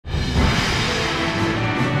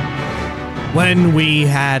When we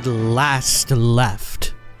had last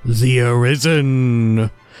left the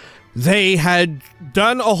Arisen, they had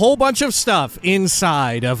done a whole bunch of stuff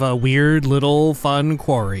inside of a weird little fun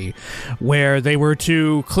quarry where they were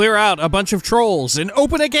to clear out a bunch of trolls and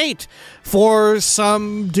open a gate for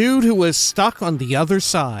some dude who was stuck on the other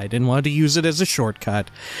side and wanted to use it as a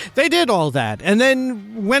shortcut. They did all that and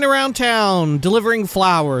then went around town delivering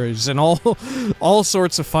flowers and all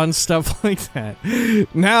sorts of fun stuff like that.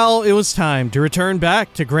 Now it was time to return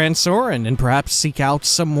back to Gransys and perhaps seek out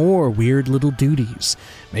some more weird little duties.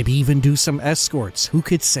 Maybe even do some escorts, who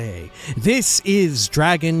could say? This is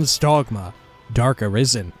Dragon's Dogma, Dark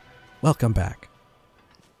Arisen. Welcome back.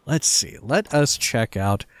 Let's see, let us check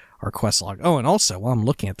out our quest log. Oh, and also, while I'm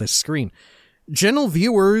looking at this screen, gentle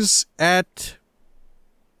viewers at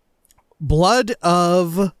Blood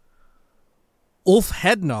of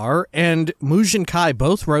Ulfhednar and Mujin Kai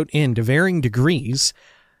both wrote in to varying degrees,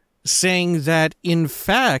 saying that, in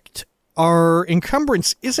fact, our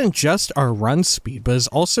encumbrance isn't just our run speed, but is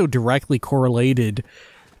also directly correlated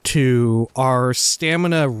to our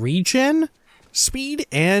stamina regen speed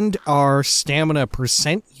and our stamina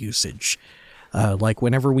percent usage. Like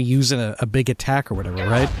whenever we use a big attack or whatever,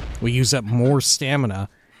 right? We use up more stamina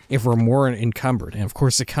if we're more encumbered. And of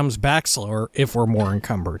course it comes back slower if we're more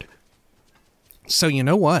encumbered. So you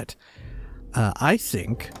know what? I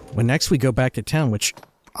think when next we go back to town, which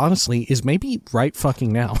honestly is maybe right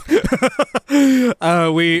fucking now,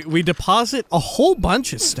 we deposit a whole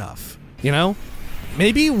bunch of stuff, you know?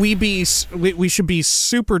 Maybe we should be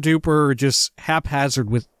super duper just haphazard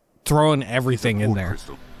with throwing everything in there.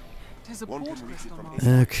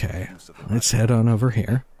 Okay, let's head on over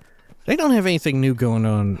here. They don't have anything new going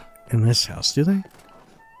on in this house, do they?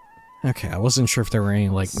 Okay, I wasn't sure if there were any,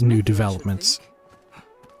 like, new developments.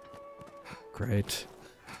 Great.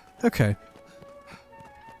 Okay.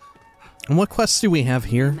 And what quests do we have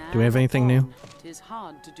here? Do we have anything new?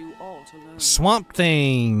 Swamp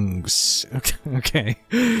things! Okay.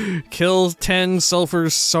 Kill 10 sulfur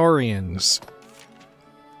saurians.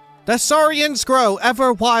 The saurians grow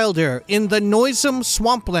ever wilder in the noisome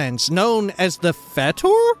swamplands known as the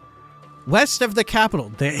Fetor? West of the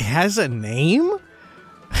capital. It has a name?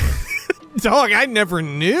 Dog, I never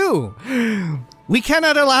knew! We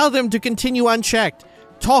cannot allow them to continue unchecked.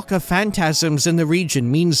 Talk of phantasms in the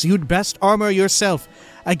region means you'd best armor yourself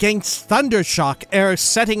against thundershock ere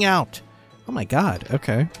setting out. Oh my god,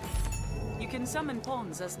 okay. You can summon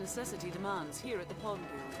pawns as necessity demands here at the pawn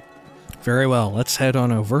guild. Very well, let's head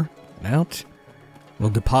on over and out.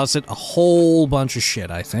 We'll deposit a whole bunch of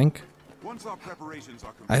shit, I think. Once our preparations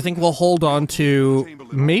are complete, I think we'll hold on to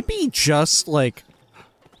maybe just like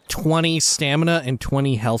 20 stamina and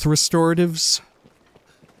 20 health restoratives.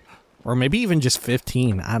 Or maybe even just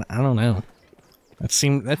 15. I don't know.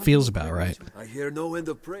 That feels about right. I hear no end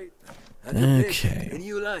of praise. Okay.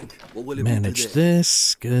 Manage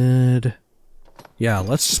this. Good. Yeah,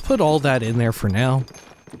 let's just put all that in there for now.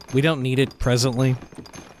 We don't need it presently.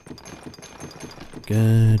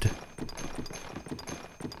 Good.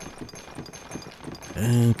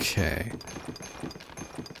 Okay.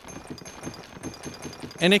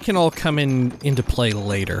 And it can all come into play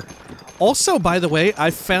later. Also, by the way,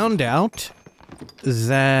 I found out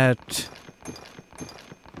that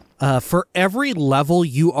for every level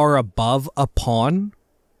you are above a pawn,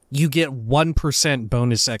 you get 1%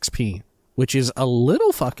 bonus XP, which is a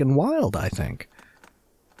little fucking wild, I think.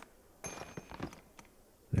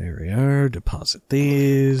 There we are. Deposit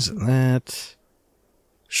these and that.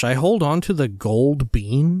 Should I hold on to the gold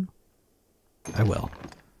bean? I will.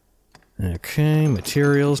 Okay,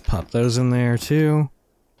 materials. Pop those in there, too.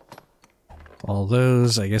 All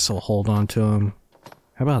those, I guess I'll hold on to them.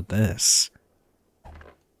 How about this?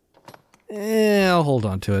 I'll hold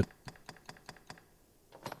on to it.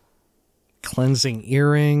 Cleansing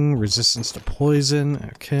earring, resistance to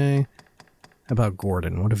poison, okay. How about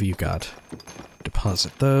Gordon? What have you got?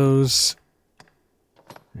 Deposit those.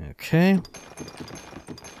 Okay.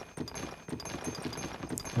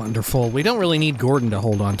 Wonderful. We don't really need Gordon to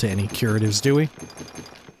hold on to any curatives, do we?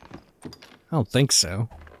 I don't think so.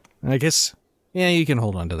 I guess... yeah, you can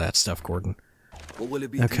hold on to that stuff, Gordon. What will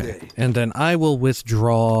it be okay, today? And then I will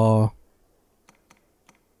withdraw...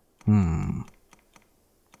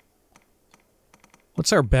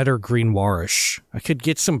 What's our better green warish? I could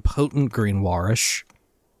get some potent green warish.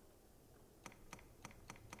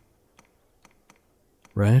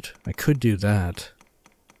 Right? I could do that.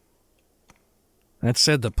 That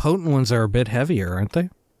said, the potent ones are a bit heavier, aren't they?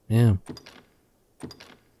 Yeah.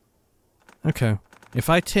 Okay. If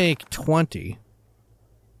I take 20...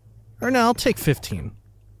 or no, I'll take 15.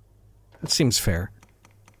 That seems fair.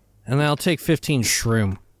 And then I'll take 15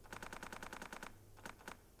 shroom.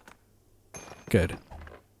 Good.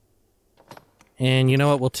 And you know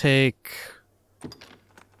what? We'll take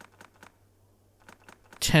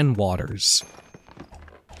 10 waters.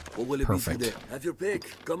 What will it Perfect. be today? Have your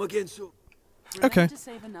pick. Come again soon. We'll Okay. have to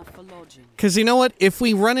save enough for lodging. Because you know what? If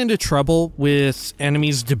we run into trouble with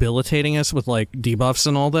enemies debilitating us with, like, debuffs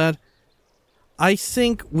and all that, I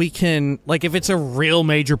think we can, like, if it's a real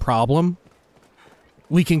major problem,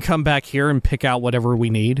 we can come back here and pick out whatever we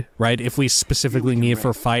need, right? If we specifically need it for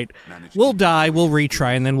a fight, we'll die, we'll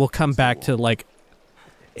retry, and then we'll come back to, like,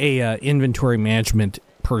 a inventory management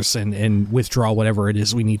person and withdraw whatever it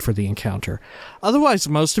is we need for the encounter. Otherwise,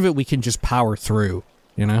 most of it we can just power through,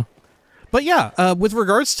 you know? But yeah, with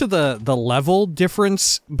regards to the level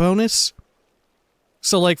difference bonus,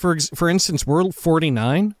 so like for instance, we're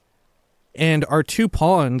 49, and our 2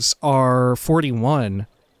 pawns are 41.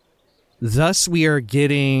 Thus, we are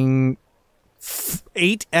getting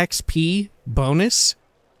 8 XP bonus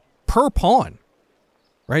per pawn,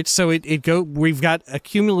 right? So we've got a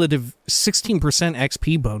cumulative 16%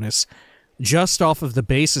 XP bonus just off of the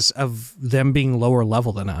basis of them being lower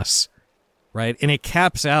level than us. Right, and it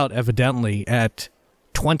caps out, evidently, at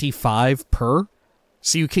 25 per.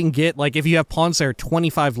 So you can get, like, if you have pawns that are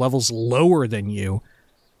 25 levels lower than you,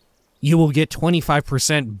 you will get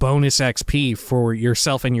 25% bonus XP for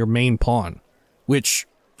yourself and your main pawn. Which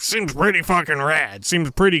seems pretty fucking rad.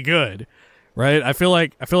 Seems pretty good. Right? I feel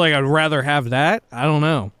like I'd rather have that. I don't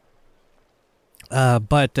know.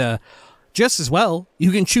 But just as well,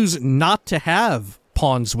 you can choose not to have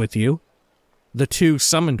pawns with you. The 2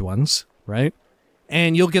 summoned ones. Right?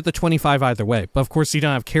 And you'll get the 25 either way. But of course you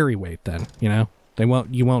don't have carry weight then, you know?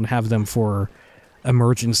 You won't have them for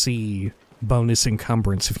emergency bonus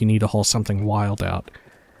encumbrance if you need to haul something wild out.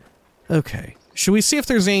 Okay. Should we see if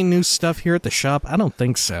there's any new stuff here at the shop? I don't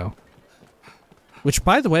think so. Which,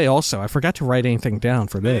 by the way, also, I forgot to write anything down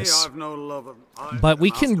for this. But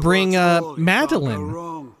we can bring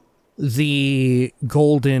Madeline the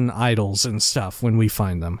golden idols and stuff when we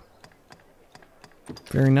find them.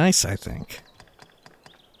 Very nice, I think.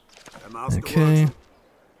 Okay.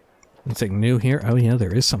 Anything new here? Oh yeah,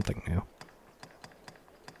 there is something new.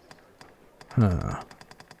 Huh.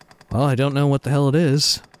 Well, I don't know what the hell it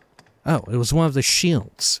is. Oh, it was one of the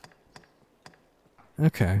shields.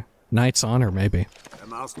 Okay. Knight's Honor, maybe.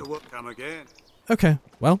 Okay,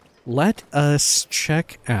 well, let us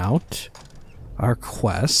check out our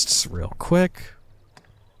quests real quick.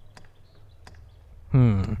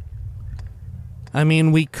 I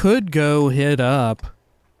mean, we could go hit up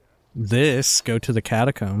this, go to the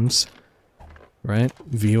catacombs, right?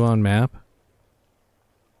 View on map.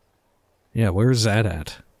 Yeah, where's that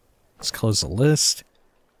at? Let's close the list.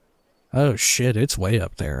 Oh shit, it's way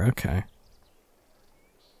up there. Okay.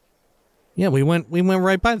 Yeah, we went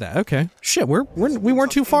right by that. Okay. Shit, we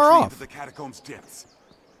weren't too far off. The catacombs depths.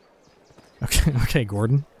 Okay,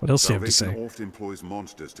 Gordon. What else do you have to say? Salvation oft employs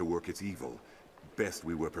monsters to work its evil. Best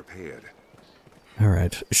we were prepared.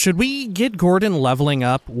 Alright. Should we get Gordon leveling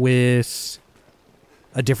up with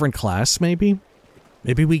a different class, maybe?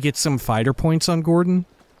 Maybe we get some fighter points on Gordon?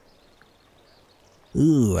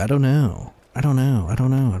 Ooh, I don't know. I don't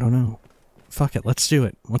know. Fuck it, let's do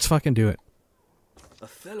it. Let's fucking do it. A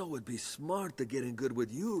fellow would be smart to get in good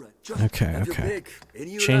with you, right? Just Okay, have your okay. pick.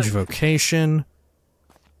 Any you Change like. vocation.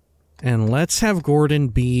 And let's have Gordon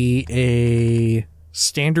be a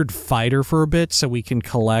standard fighter for a bit so we can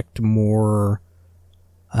collect more,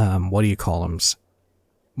 what do you call them?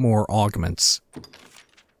 More augments.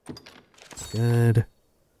 Good.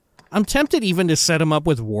 I'm tempted even to set him up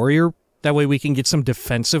with warrior. That way we can get some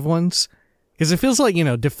defensive ones. Because it feels like, you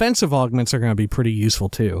know, defensive augments are going to be pretty useful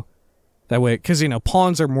too. That way, because, you know,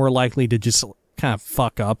 pawns are more likely to just kind of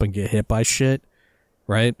fuck up and get hit by shit.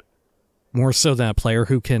 Right? More so than a player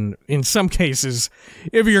who can, in some cases,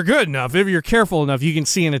 if you're good enough, if you're careful enough, you can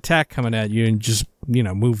see an attack coming at you and just, you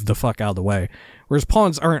know, move the fuck out of the way. Whereas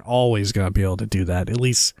pawns aren't always going to be able to do that. At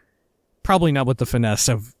least, probably not with the finesse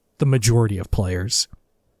of the majority of players.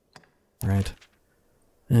 Right?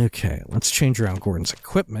 Okay, let's change around Gordon's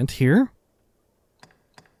equipment here.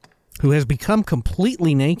 Who has become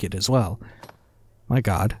completely naked as well. My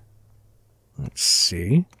god. Let's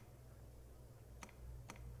see.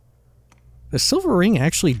 The silver ring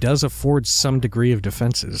actually does afford some degree of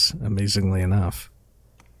defenses, amazingly enough.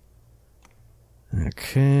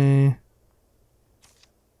 Okay.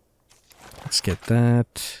 Let's get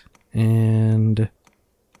that. And...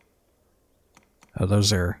 oh,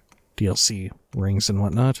 those are DLC rings and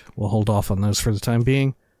whatnot. We'll hold off on those for the time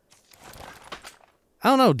being. I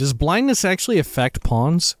don't know, does blindness actually affect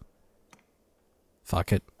pawns?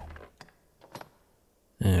 Fuck it.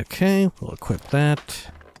 Okay, we'll equip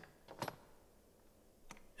that.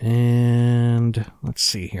 And let's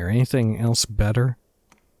see here. Anything else better?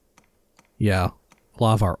 Yeah, a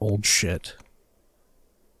lot of our old shit.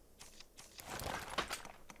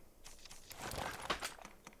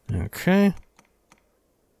 Okay.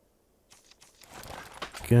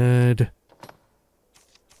 Good.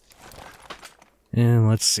 And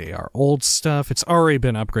let's see, our old stuff. It's already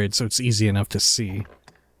been upgraded, so it's easy enough to see.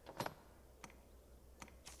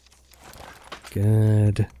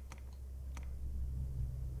 Good.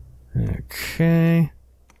 Okay.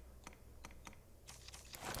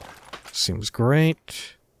 Seems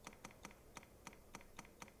great.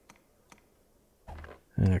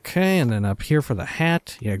 Okay, and then up here for the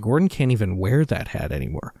hat. Yeah, Gordon can't even wear that hat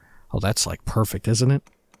anymore. Oh, that's like perfect, isn't it?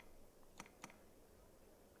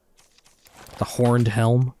 The horned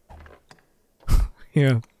helm.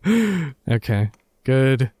 Yeah. Okay,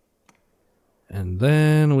 good. And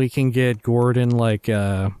then we can get Gordon like,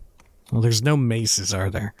 well, there's no maces, are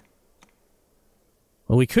there?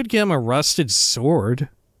 Well, we could get him a rusted sword.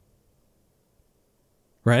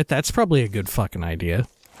 Right? That's probably a good fucking idea.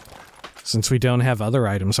 Since we don't have other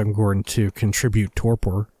items on Gordon to contribute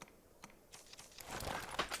torpor.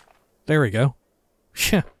 There we go.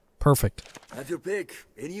 Yeah, perfect. Have your pick.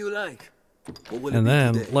 Any you like. What will And it be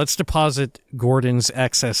then, today? let's deposit Gordon's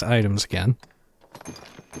excess items again.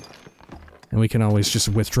 And we can always just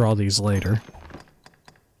withdraw these later.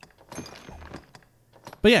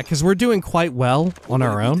 But yeah, because we're doing quite well on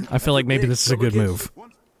our own, I feel like maybe this is a good move.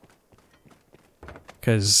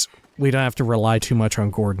 Because we don't have to rely too much on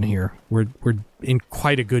Gordon here. We're in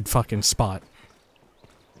quite a good fucking spot.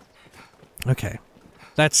 Okay.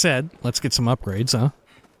 That said, let's get some upgrades, huh?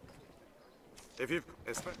 If you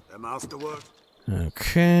expect a masterwork,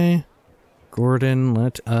 Okay. Gordon,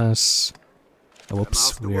 let us... Oh,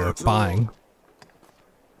 whoops, we are buying.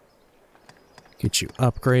 Get you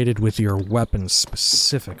upgraded with your weapons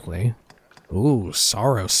specifically. Ooh,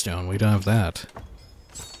 Sorrow Stone, we don't have that.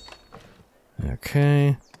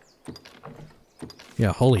 Okay.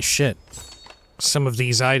 Yeah, holy shit. Some of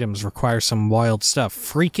these items require some wild stuff.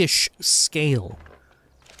 Freakish scale.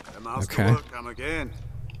 a masterwork, come again.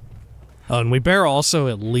 Oh, and we better also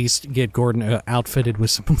at least get Gordon outfitted with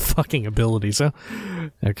some fucking abilities, huh?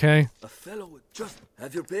 Okay. A fellow would just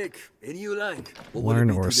have your pick. Any you like. What will it Learn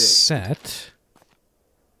be or today? set.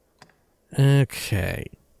 Okay.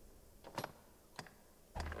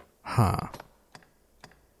 Huh.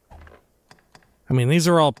 I mean, these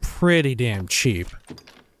are all pretty damn cheap.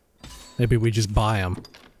 Maybe we just buy them.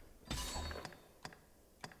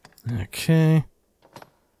 Okay.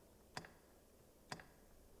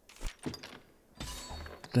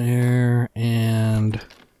 There, and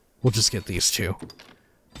we'll just get these two.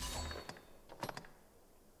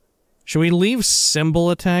 Should we leave symbol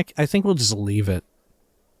attack? I think we'll just leave it.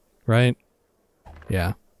 Right?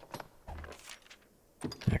 Yeah.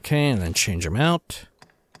 Okay, and then change them out.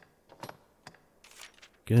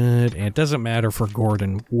 Good, and it doesn't matter for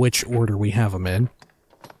Gordon which order we have them in.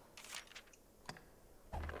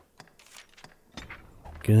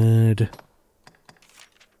 Good.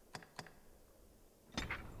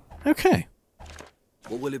 Okay.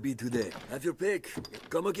 What will it be today? Have your pick.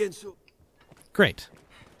 Come again soon. Great.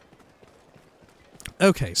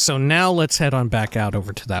 Okay, so now let's head on back out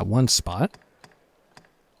over to that one spot.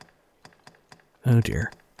 Oh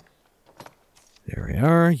dear. There we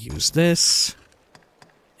are. Use this.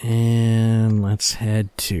 And let's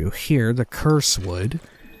head to here, the Curse Wood.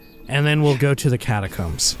 And then we'll go to the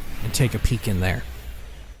catacombs and take a peek in there.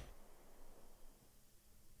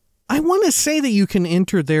 I want to say that you can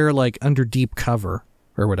enter there, like, under deep cover,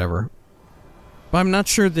 or whatever. But I'm not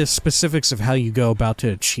sure the specifics of how you go about to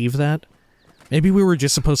achieve that. Maybe we were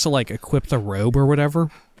just supposed to, like, equip the robe or whatever.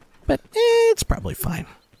 But, it's probably fine.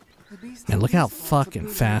 And look how fucking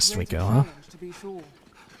fast we go, huh?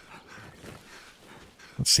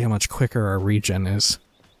 Let's see how much quicker our regen is.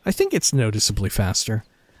 I think it's noticeably faster.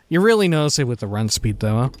 You really notice it with the run speed,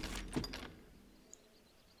 though, huh?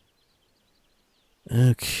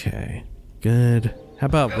 Okay, good. How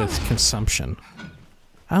about with consumption?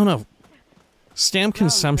 I don't know. Stamp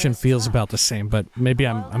consumption feels about the same, but maybe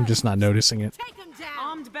I'm just not noticing it. Take them down!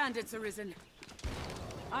 Armed bandits arisen.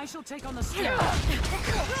 I shall take on the spear.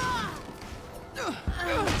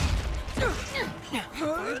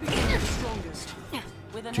 Strongest.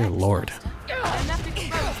 With an Dear edge, Lord. master. They're left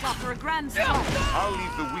exposed after a grand strike. I'll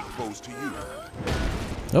leave the weak foes to you.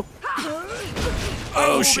 Oh.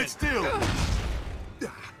 Oh, Hold shit. it still.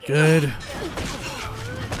 Good.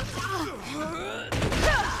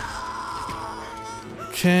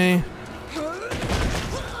 Okay. You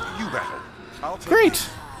battle. Great.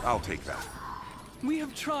 I'll take that. We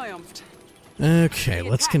have triumphed. Okay,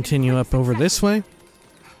 let's continue up over this way.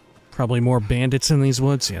 Probably more bandits in these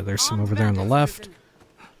woods. Yeah, there's some over there on the left.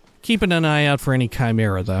 Keeping an eye out for any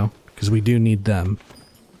chimera, though, because we do need them.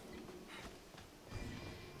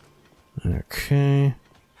 Okay.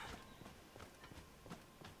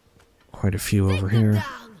 Quite a few over here.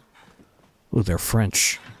 Ooh, they're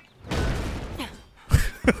French.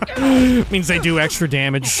 Means they do extra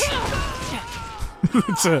damage.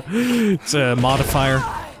 it's a modifier.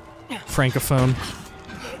 Francophone.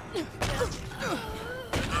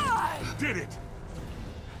 Did it.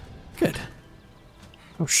 Good.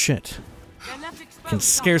 Oh shit. Can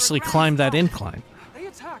scarcely climb that incline. They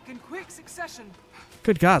attack in quick succession.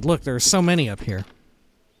 Good God, look, there's so many up here.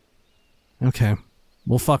 Okay.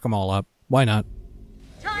 We'll fuck them all up. Why not?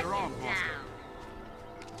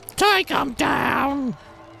 Take them down!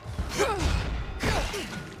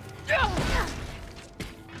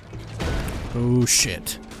 Oh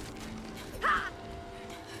shit.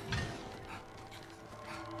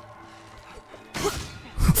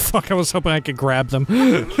 Fuck, I was hoping I could grab them.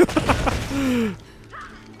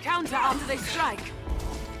 Counter after they strike.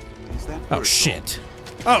 Oh shit.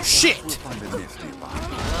 Oh shit!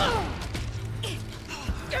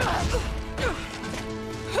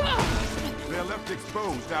 They're left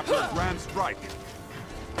exposed after a grand strike.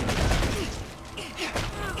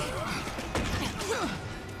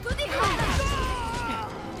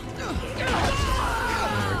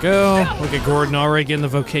 There we go. Look at Gordon already getting the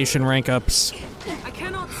vocation rank ups. I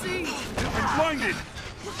cannot see. I'm blinded.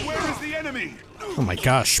 Where is the enemy? Oh my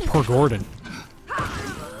gosh, poor Gordon.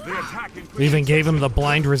 They attack in We even gave him the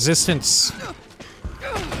blind resistance.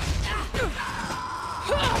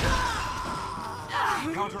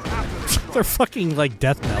 counter after. They're fucking like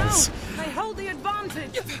death knells. They hold the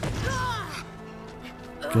advantage.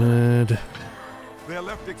 Good. They're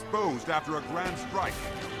left exposed after a grand strike.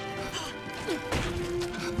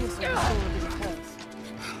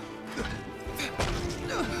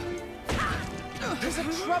 There's a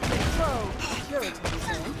troubling foe.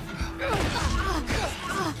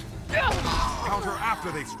 Counter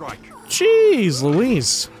after they strike. Jeez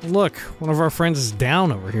Louise. Look, one of our friends is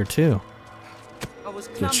down over here too. I was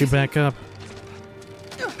Get you back up.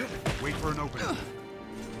 Wait for an opening.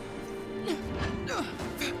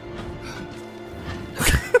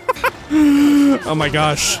 Oh my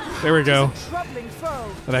gosh. There we go. troubling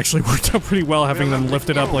foe. That actually worked out pretty well having them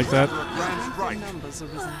lifted up like that. After a grand strike. Numbers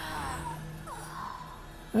arisen.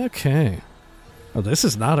 Okay. Oh, this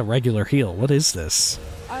is not a regular heal. What is this?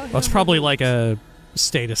 That's probably like a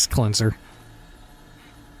status cleanser.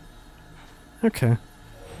 Okay.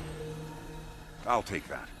 I'll take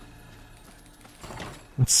that.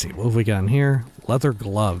 Let's see. What have we got in here? Leather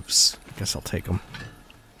gloves. I guess I'll take them.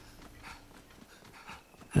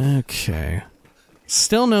 Okay.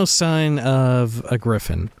 Still no sign of a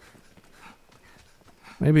griffin.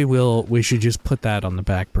 Maybe we should just put that on the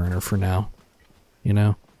back burner for now. You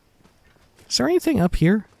know? Is there anything up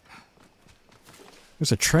here?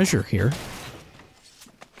 There's a treasure here.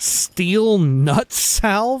 Steel nut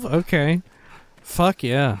salve? Okay. Fuck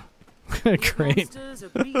yeah. Great. Monsters are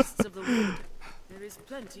beasts of the wood. There is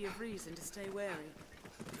plenty of reason to stay wary.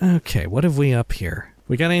 Okay, what have we up here?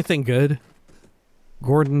 We got anything good?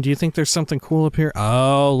 Gordon, do you think there's something cool up here?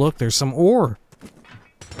 Oh, look, there's some ore.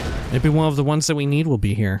 Maybe one of the ones that we need will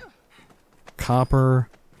be here. Copper.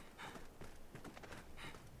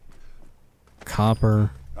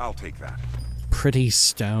 Copper. I'll take that. Pretty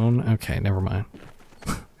stone. Okay, never mind.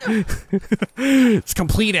 It's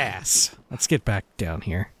complete ass. Let's get back down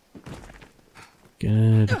here.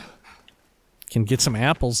 Good. Can get some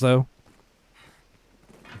apples, though.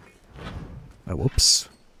 Oh, whoops.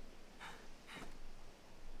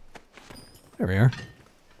 There we are.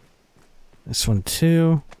 This one,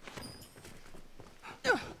 too.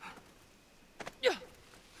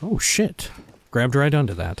 Oh, shit. Grabbed right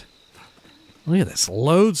onto that. Look at this.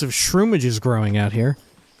 Loads of shroomages growing out here.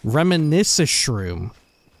 Reminisce shroom.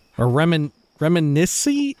 Or reminisce?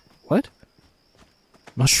 What?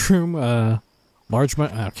 Mushroom, large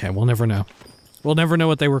okay, we'll never know. We'll never know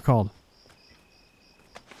what they were called.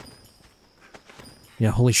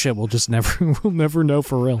 Yeah, holy shit, we'll never know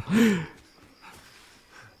for real.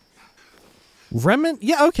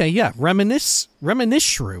 Yeah, okay, yeah. Reminisce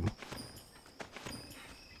shroom.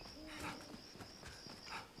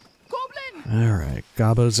 Alright,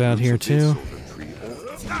 Gobbo's out here too.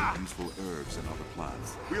 Useful herbs and other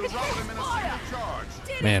plants. We'll rout them in a single charge.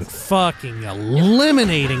 Man, fucking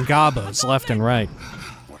eliminating Gobbos left and right.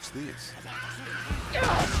 What's this?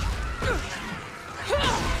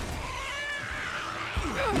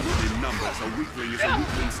 In numbers, a weakling is a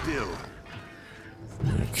weakling still.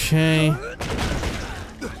 Okay.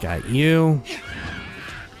 Got you.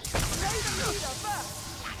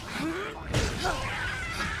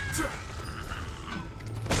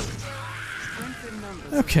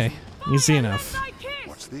 Okay, easy enough.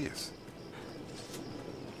 What's this?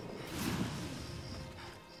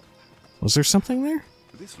 Was there something there?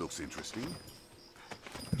 This looks interesting.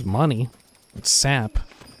 There's money. It's sap.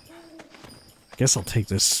 I guess I'll take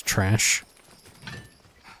this trash.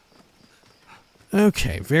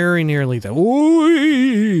 Okay, very nearly there.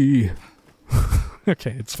 Ooh!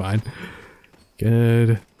 Okay, it's fine.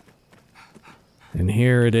 Good. And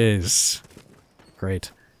here it is.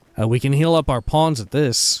 Great. We can heal up our pawns at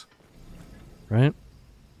this. Right?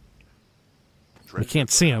 We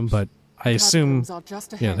can't see them, but I assume... Catacombs are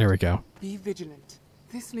just Yeah, ahead. there we go. Be vigilant.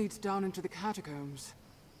 This leads down into the catacombs.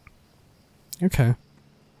 Okay.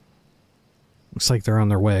 Looks like they're on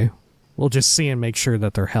their way. We'll just see and make sure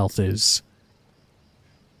that their health is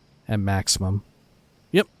at maximum.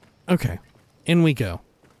 Yep. Okay. In we go.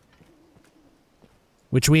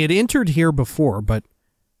 Which we had entered here before, but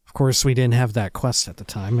of course we didn't have that quest at the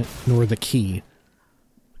time, nor the key.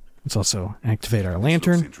 Let's also activate our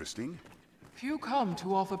lantern. Looks interesting. Few come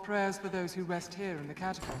to offer prayers for those who rest here in the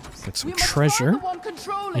catacombs. Get some treasure.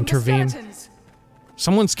 Intervene.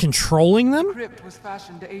 Someone's controlling them? The crypt was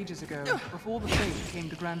fashioned ages ago, before the faith came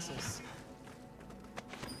to Gransys.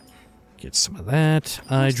 Get some of that.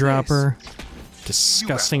 Eyedropper.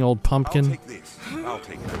 Disgusting old I'll pumpkin. take this. I'll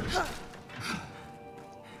take that.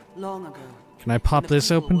 Long ago. Can I pop the this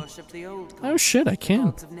people open? worshipped the old Oh gods, shit, I the can.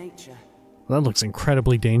 gods of nature. Well, that looks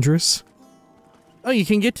incredibly dangerous. Oh, you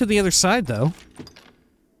can get to the other side, though.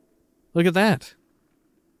 Look at that.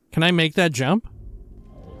 Can I make that jump?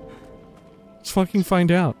 Let's fucking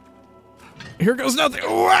find out. Here goes nothing.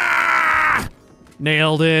 Wah!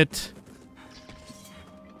 Nailed it.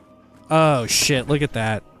 Oh, shit. Look at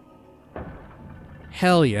that.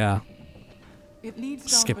 Hell yeah. It leads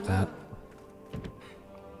down Skip below. that.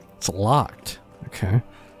 It's locked. Okay.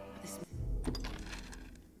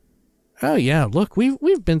 Oh yeah, look,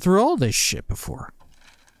 we've been through all this shit before.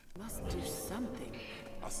 Must do something.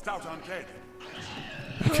 A stout undead.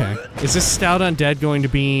 Okay. Is this stout undead going to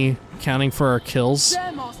be counting for our kills?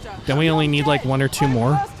 Then we only need like 1 or 2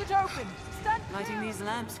 more. Lighting these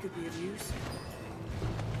lamps could be of use.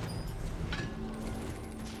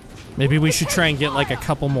 Maybe we should try and get like a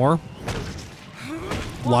couple more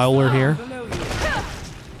while we're here.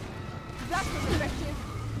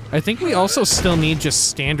 I think we also still need just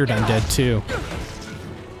standard undead too.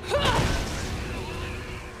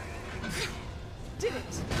 Did it?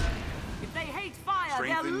 If they hate fire,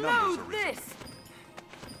 Strength they'll in numbers, loathe Arisen.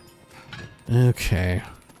 this. Okay.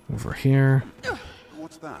 Over here.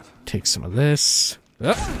 What's that? Take some of this.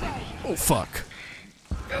 Oh fuck.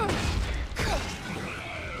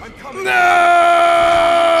 I'm coming.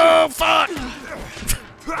 No! Fuck!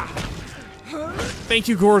 Thank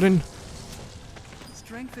you, Gordon.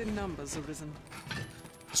 Strength in numbers, Arisen.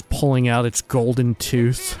 Just pulling out its golden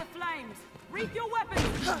tooth. Fear the flames. Reap your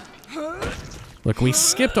weapons. Look, we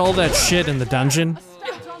skipped all that shit in the dungeon,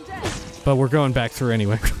 Stout on deck. but we're going back through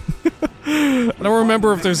anyway. I don't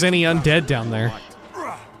remember if there's any undead down there.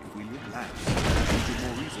 If we lit lamps, we could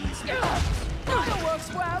more easily see it. Fire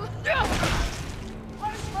works well.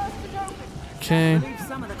 First is open. Okay. Leave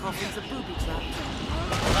some of the coffins are booby trapped.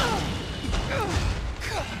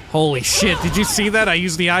 Holy shit, did you see that? I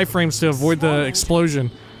used the iframes to avoid the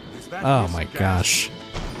explosion. Oh my gosh.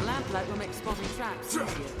 A lamplight will make spotting traps easier.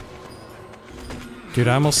 Dude,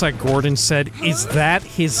 I almost like Gordon said, is that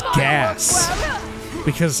his gas?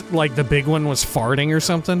 Because, like, the big one was farting or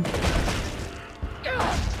something? They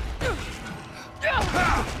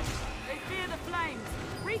fear the flames.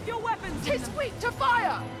 Reap your weapons. It's weak to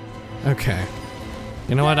fire. Okay.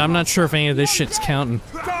 You know what? I'm not sure if any of this shit's counting.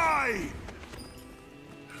 Die!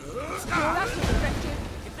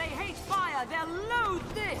 If they hate fire, they'll loathe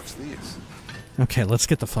this. What's this? Okay, let's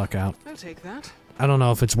get the fuck out. I'll take that. I don't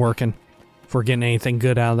know if it's working. If we're getting anything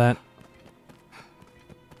good out of that.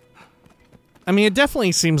 I mean, it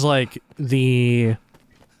definitely seems like the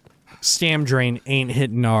stam drain ain't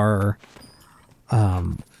hitting our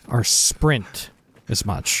sprint as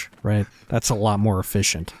much, right? That's a lot more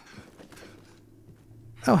efficient.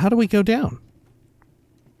 Oh, how do we go down?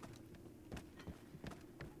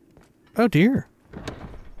 Oh dear.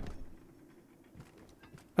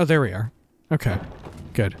 Oh, there we are. Okay,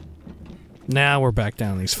 good. Now we're back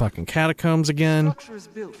down these fucking catacombs again. The structure is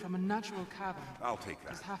built from a natural cavern. I'll take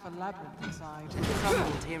There's that. half a labyrinth inside.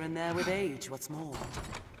 Crumbled here and there with age, what's more.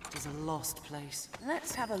 It is a lost place.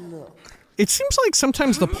 Let's have a look. It seems like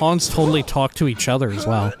sometimes the pawns totally talk to each other as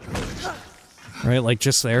well. Right, like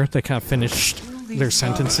just there, they kind of finished their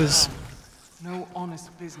sentences. No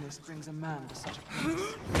honest business brings a man to such a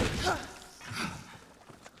place.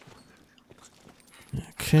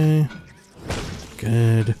 Okay.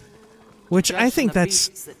 Good. Which I think that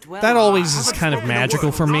always is kind of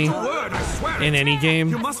magical for me in any game.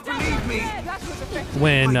 You must believe me.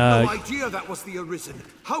 When no idea that was the Arisen.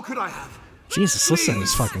 How could I have? Jesus, listen to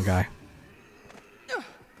this fucking guy.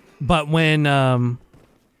 But when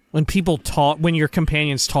people talk, when your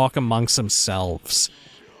companions talk amongst themselves,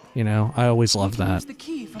 you know, I always love that. Use the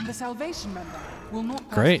key from the salvation member. Will not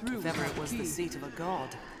pass Great. through If ever it was the seat of a god.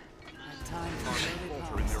 That time for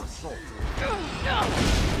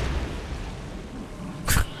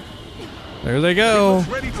There they go.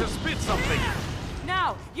 Ready to spit something.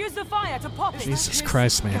 Now, use the fire to pop it. Jesus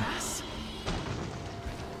Christ, man.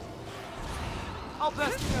 I'll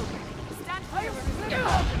burst it open. Stand clear.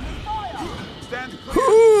 Stand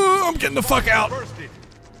Ooh, I'm getting the fuck out. Burst it.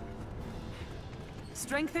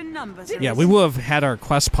 Strength in numbers. Yeah, we would have had our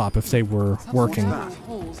quest pop if they were working.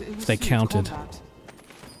 If they counted.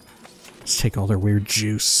 Let's take all their weird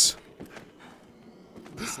juice.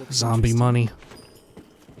 Zombie money.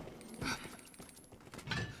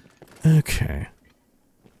 Okay.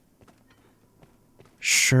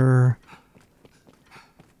 Sure.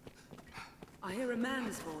 I hear a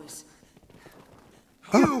man's voice.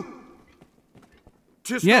 You!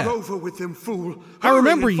 Just Yeah. got over with them, fool. I Hurry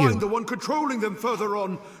remember and you. Find the one controlling them further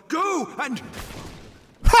on. Go and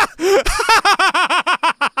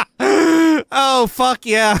Oh, fuck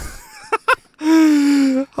yeah.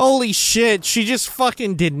 Holy shit, she just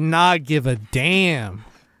fucking did not give a damn.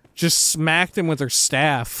 Just smacked him with her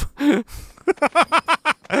staff.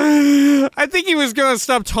 I think he was gonna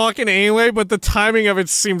stop talking anyway, but the timing of it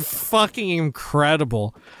seemed fucking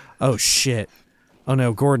incredible. Oh shit. Oh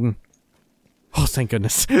no, Gordon. Oh, thank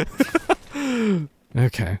goodness.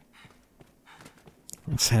 Okay.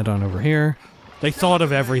 Let's head on over here. They thought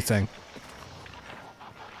of everything.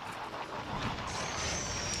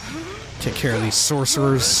 Take care of these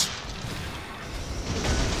sorcerers.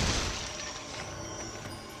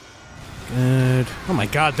 Good. Oh my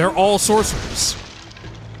god, they're all sorcerers.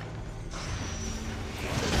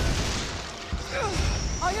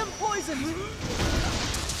 I am poisoned.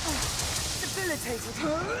 Debilitated.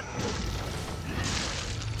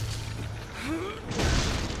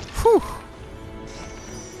 Whew.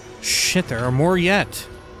 Shit, there are more yet.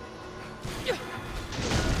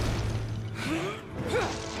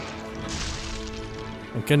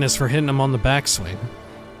 Thank goodness for hitting him on the backswing.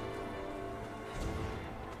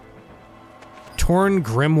 Torn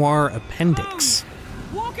Grimoire Appendix.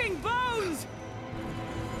 Walking bones.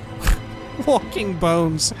 Walking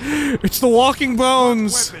Bones. It's the Walking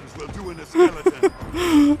Bones! Weapons will do in a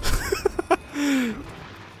skeleton.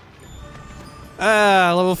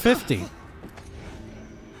 Ah, level 50.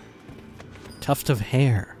 Tuft of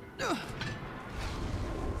hair.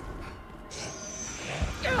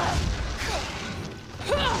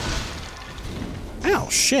 Ow,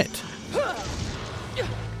 shit.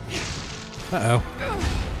 Uh-oh.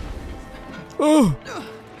 Oh!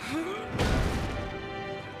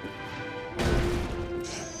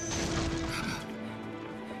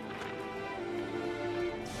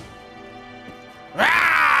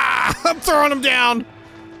 Ah! I'm throwing him down!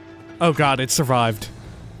 Oh god, it survived.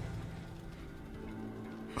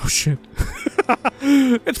 Oh shit.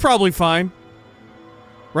 It's probably fine.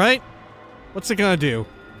 Right? What's it gonna do?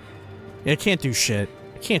 Yeah, it can't do shit.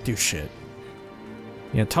 It can't do shit.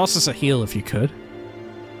 Yeah, toss us a heal if you could.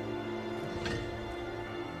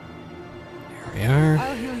 There we are.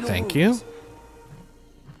 Thank you.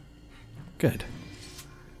 Good.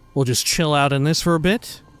 We'll just chill out in this for a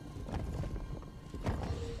bit.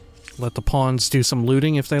 Let the pawns do some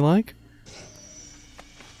looting if they like.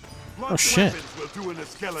 Oh shit. Weapons will do in a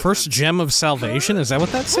skeleton. First gem of salvation? Is that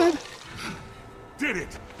what that said? Did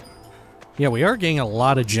it. Yeah, we are getting a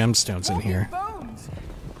lot of gemstones in here. Bones.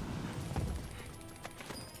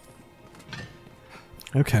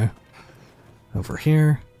 Okay. Over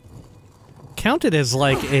here. Counted as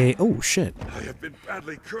like a... Oh, shit. I have been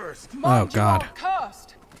badly cursed. Oh, God.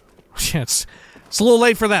 Cursed. Yeah, it's a little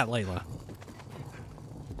late for that, Layla.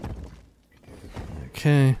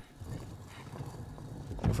 Okay.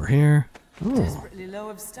 Over here. Oh, Desperately low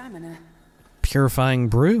of stamina. purifying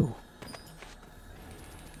brew.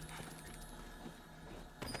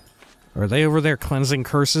 Are they over there cleansing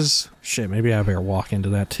curses? Shit, maybe I better walk into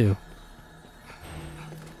that too.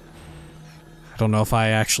 I don't know if I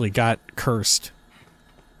actually got cursed.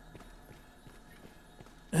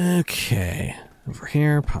 Okay. Over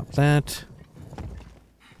here, pop that.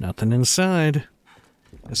 Nothing inside.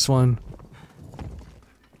 This one.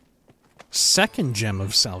 Second gem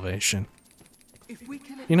of salvation. If we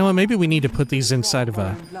kill it, You know what, maybe we need to put these inside of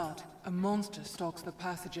a... blood, a monster stalks the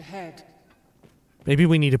passage ahead. Maybe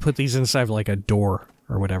we need to put these inside of like a door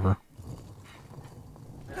or whatever.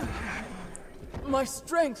 My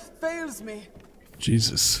strength fails me.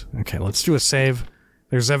 Jesus. Okay, let's do a save.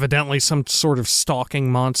 There's evidently some sort of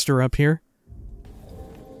stalking monster up here.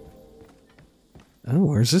 Oh,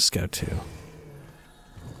 where's this go to?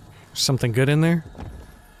 Something good in there?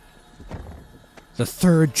 The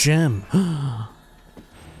third gem.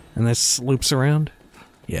 And this loops around?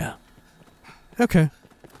 Yeah. Okay.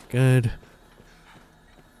 Good.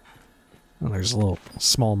 Well, there's a little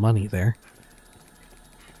small money there.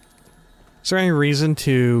 Is there any reason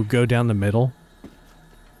to go down the middle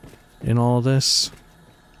in all of this?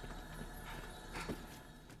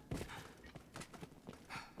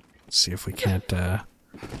 Let's see if we can't,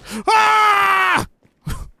 Ah!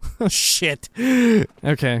 Oh, shit.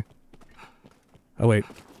 Okay. Oh, wait.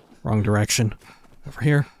 Wrong direction. Over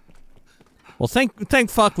here. Well, thank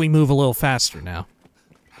fuck we move a little faster now.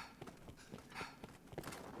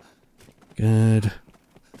 Good.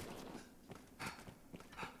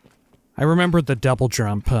 I remember the double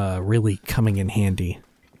jump really coming in handy.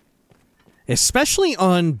 Especially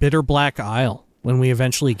on Bitter Black Isle, when we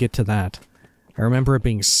eventually get to that. I remember it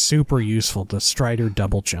being super useful, the Strider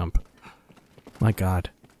double jump. My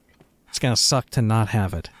god. It's gonna suck to not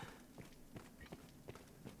have it.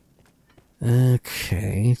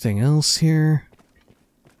 Okay, anything else here?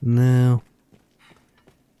 No.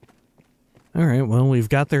 Alright, well, we've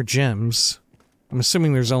got their gems. I'm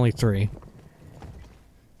assuming there's only 3.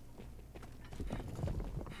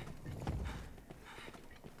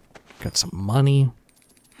 Got some money.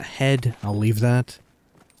 A head, I'll leave that.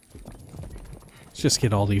 Let's just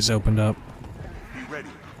get all these opened up.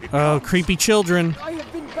 Oh, creepy children. I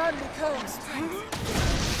have been badly cursed.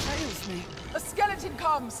 Fails me. A skeleton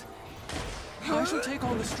comes. I shall take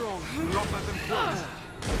on the strong.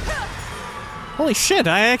 Holy shit,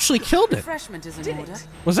 I actually killed it. Refreshment is in order.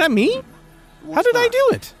 Was that me? How did I do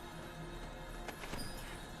it?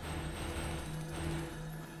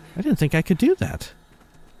 I didn't think I could do that.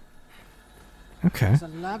 Okay. There's a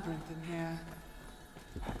labyrinth in here.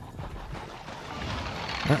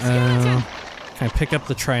 Uh-oh. Can I pick up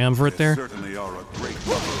the triumvirate there? Certainly are a great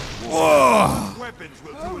number of weapons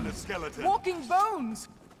will ruin a skeleton. Walking bones!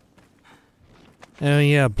 Oh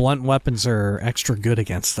yeah, blunt weapons are extra good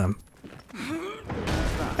against them.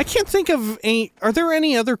 I can't think of any... Are there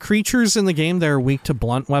any other creatures in the game that are weak to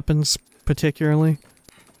blunt weapons, particularly?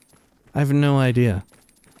 I have no idea.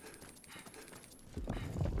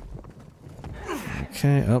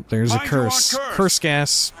 Okay, oh, there's a curse. Curse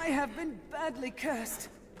gas. I have been badly cursed.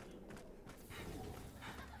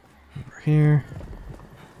 Over here.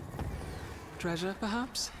 Treasure,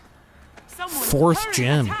 perhaps? Someone Fourth hurry,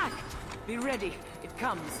 gem. attack! Be ready. It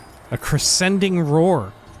comes. A crescending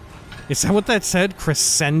roar. Is that what that said?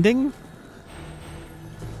 Crescending?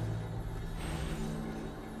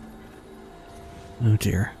 Oh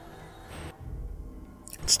dear.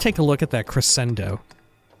 Let's take a look at that crescendo.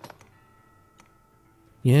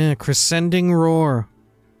 Yeah, crescending roar.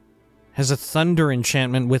 Has a thunder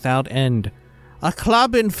enchantment without end. A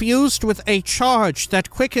club infused with a charge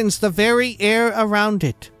that quickens the very air around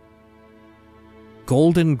it.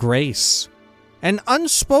 Golden grace. An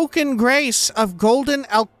unspoken grace of golden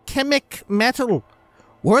alchemic metal.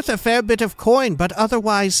 Worth a fair bit of coin, but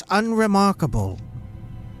otherwise unremarkable.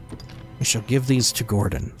 I shall give these to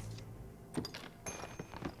Gordon.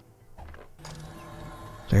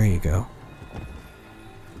 There you go.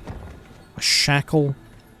 A shackle.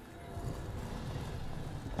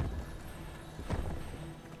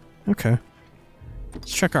 Okay.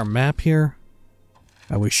 Let's check our map here.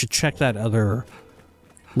 We should check that other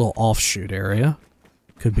little offshoot area.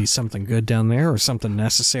 Could be something good down there or something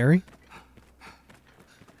necessary.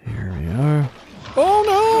 Here we are.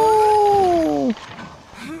 Oh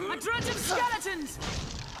no! A drudge of skeletons!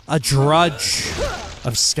 A drudge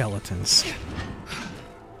of skeletons.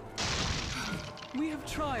 We have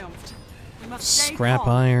triumphed. We must stay Scrap calm,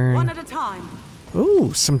 iron. one at a time.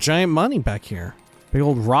 Ooh, some giant money back here. Big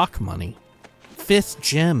old rock money. 5th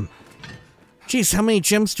gem. Jeez, how many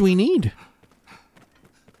gems do we need?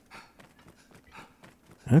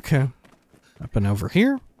 Okay. Up and over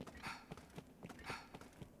here.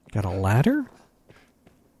 Got a ladder?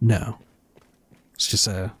 No. It's just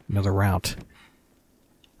another route.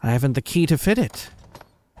 I haven't the key to fit it.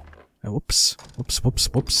 Oh, whoops. Whoops, whoops,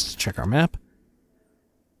 whoops. Check our map.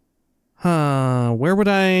 Where would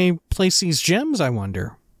I place these gems, I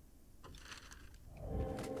wonder?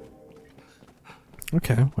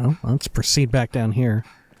 Okay, well, let's proceed back down here.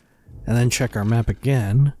 And then check our map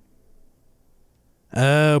again.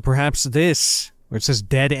 Oh, perhaps this, where it says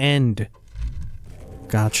dead end.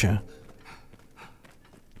 Gotcha.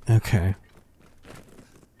 Okay.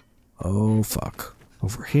 Oh, fuck.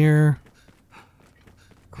 Over here.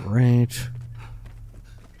 Great.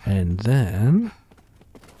 And then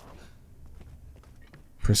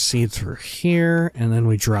proceed through here, and then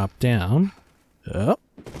we drop down. Oh.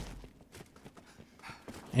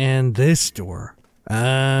 And this door.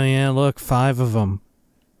 Oh, yeah, look, 5 of them.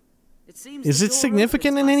 Is it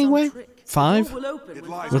significant in any way? 5?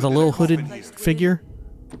 With a little hooded figure?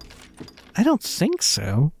 I don't think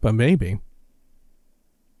so, but maybe.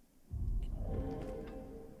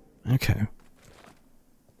 Okay.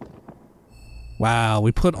 Wow,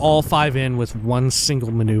 we put all 5 in with one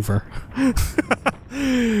single maneuver.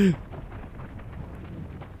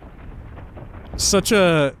 Such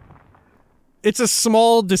a... It's a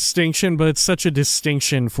small distinction, but it's such a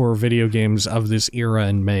distinction for video games of this era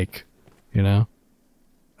and make. You know?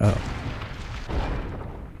 Oh.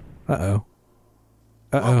 Uh-oh.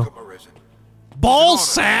 Welcome, Arisen.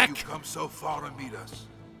 Balsac! You've come so far to meet us.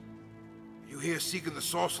 You here seeking the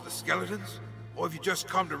source of the skeletons? Or have you just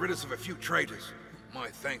come to rid us of a few traitors? My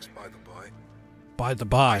thanks, by the by. By the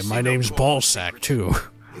by, my name's Balsac, too.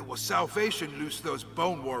 It was salvation loosed those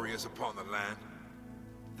bone warriors upon the land.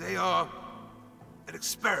 They are an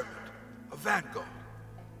experiment, a vanguard.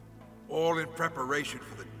 All in preparation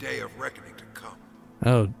for the day of reckoning to come.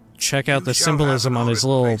 Oh, check out the symbolism on his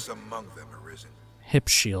little hip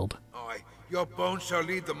shield. Aye, your bones shall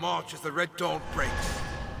lead the march as the red dawn breaks.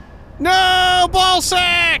 No,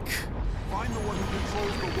 Balsac! Find the one who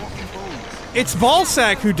controls the walking bones. It's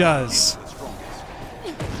Balsac who does.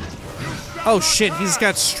 Oh shit, he's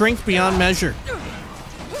got strength beyond measure.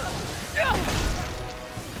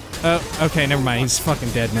 Oh, okay, never mind. He's fucking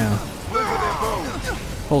dead now.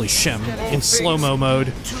 Holy shit, I'm in slow-mo mode.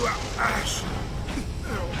 Let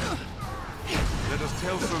us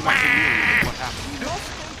tell Sir Maximilian what happened.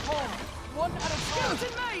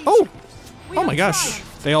 Oh! Oh my gosh,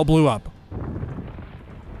 they all blew up.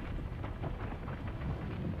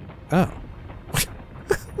 Oh.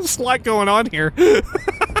 There's a lot going on here.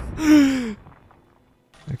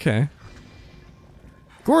 Okay.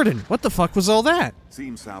 Gordon, what the fuck was all that?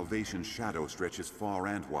 Seems Salvation's shadow stretches far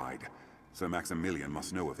and wide. Sir Maximilian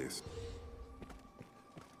must know of this.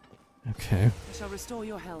 Okay. I shall restore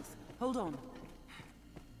your health. Hold on.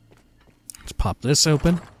 Let's pop this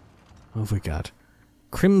open. What have we got?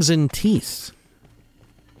 Crimson Teeth.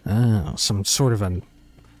 Oh, some sort of a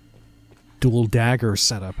dual dagger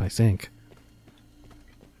setup, I think.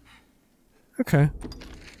 Okay.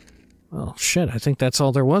 Well, shit, I think that's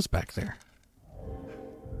all there was back there.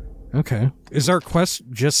 Okay. Is our quest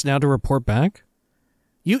just now to report back?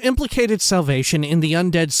 You implicated Salvation in the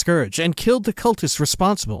Undead Scourge and killed the cultists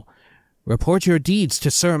responsible. Report your deeds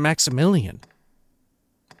to Sir Maximilian.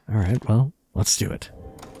 Alright, well, let's do it.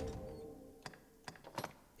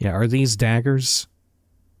 Yeah, are these daggers?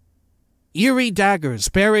 Eerie daggers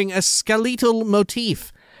bearing a skeletal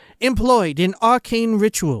motif, employed in arcane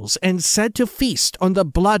rituals and said to feast on the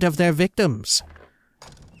blood of their victims.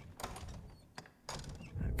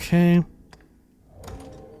 Okay.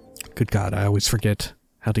 Good God, I always forget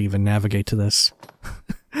how to even navigate to this.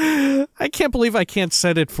 I can't believe I can't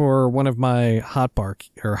set it for one of my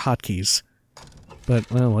hotkeys. But,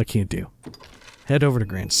 well, what can you do? Head over to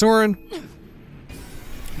Grand Soren.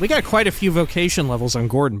 We got quite a few vocation levels on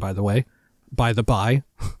Gordon, by the way. By the by.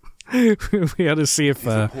 We got to see if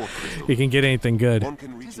he can get anything good. One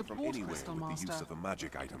can reach it from anywhere with the use of a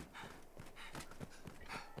magic item.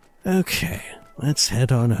 Okay, let's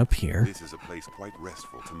head on up here. This is a place quite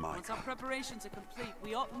restful to my Once our preparations are complete,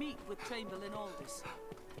 we ought meet with Chamberlain Aldous.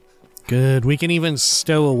 Good, we can even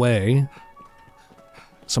stow away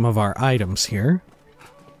some of our items here.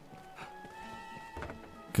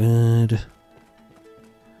 Good.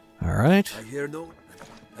 Alright. I hear no.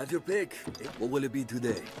 Have your pick. What will it be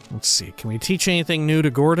today? Let's see, can we teach anything new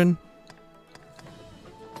to Gordon?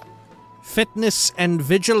 Fitness and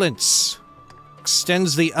vigilance.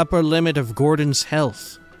 Extends the upper limit of Gordon's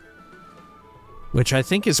health. Which I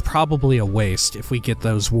think is probably a waste if we get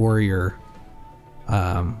those warrior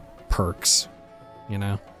perks, you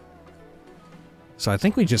know? So I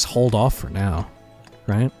think we just hold off for now,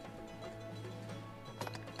 right?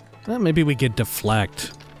 Well, maybe we get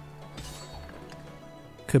deflect.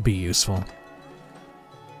 Could be useful.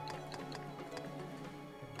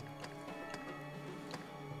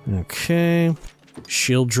 Okay.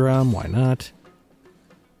 Shield drum, why not?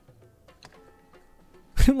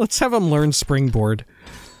 Let's have him learn springboard.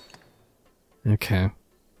 Okay.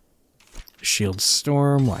 Shield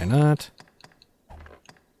storm, why not?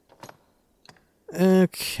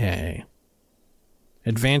 Okay.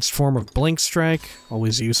 Advanced form of blink strike,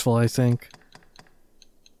 always useful, I think.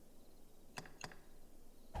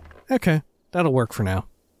 Okay, that'll work for now.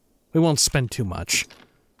 We won't spend too much.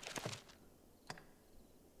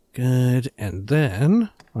 Good, and then,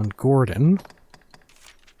 on Gordon...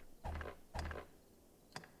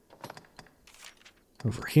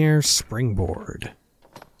 over here, springboard.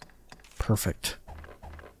 Perfect.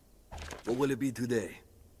 What will it be today?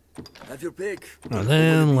 Have your pick. Now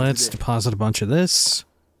then, let's deposit a bunch of this.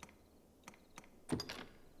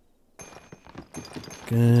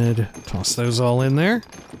 Good. Toss those all in there.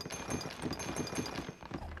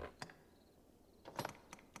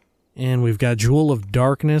 And we've got Jewel of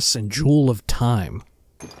Darkness and Jewel of Time.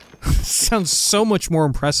 Sounds so much more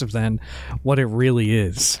impressive than what it really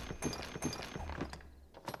is.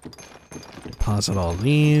 Deposit all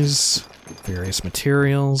these. Various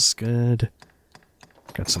materials. Good.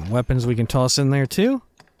 Got some weapons we can toss in there too.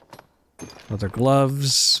 Other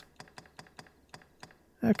gloves.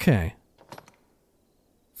 Okay.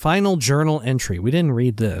 Final journal entry. We didn't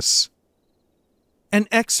read this. An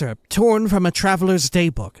excerpt torn from a traveler's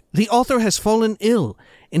daybook. The author has fallen ill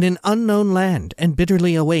in an unknown land and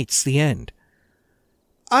bitterly awaits the end.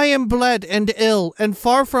 I am bled and ill and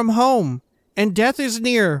far from home, and death is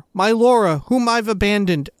near. My Laura, whom I've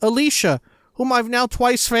abandoned. Alicia, whom I've now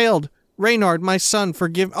twice failed. Reynard, my son,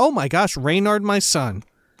 forgive... Oh my gosh, Reynard, my son.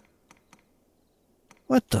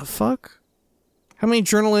 What the fuck? How many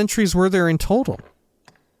journal entries were there in total?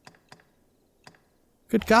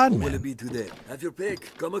 Good God, man. What will it be today? Have your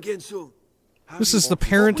pick. Come again soon. This is the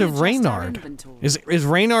parent of Reynard. Is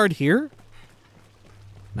Reynard here?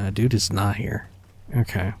 Nah, dude is not here.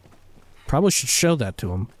 Okay. Probably should show that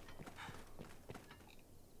to him.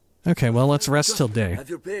 Okay, well, let's rest till day. Have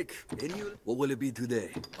your pick. What will it be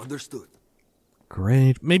today? Understood.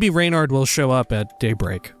 Great. Maybe Reynard will show up at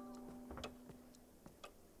daybreak.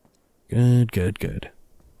 Good, good, good.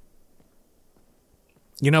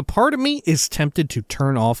 You know, part of me is tempted to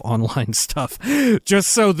turn off online stuff, just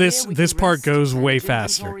so this part goes way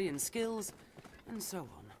faster. And skills, and so on.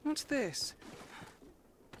 What's this?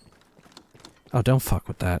 Oh, don't fuck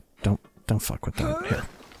with that. Don't fuck with that. Here.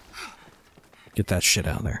 Get that shit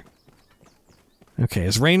out of there. Okay,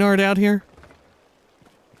 is Reynard out here?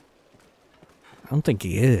 I don't think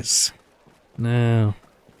he is. No.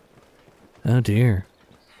 Oh dear.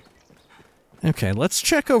 Okay, let's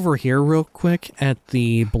check over here real quick at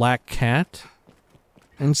the Black Cat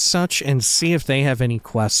and such and see if they have any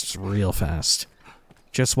quests real fast.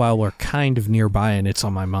 Just while we're kind of nearby and it's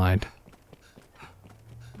on my mind.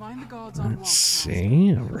 Mind the guards on Let's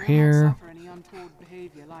see, over here.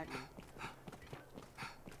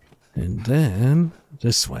 And then,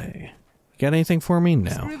 this way. Got anything for me?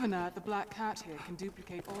 No. Scrivener at the Black Cat here can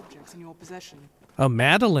duplicate objects in your possession. Oh,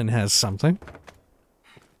 Madeline has something.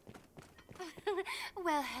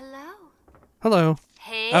 Well, hello. Hello.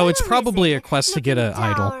 Hey, Oh, it's probably a quest to get an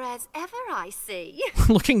idol. As ever, I see.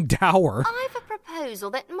 Looking dour. I've a proposal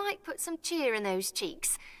that might put some cheer in those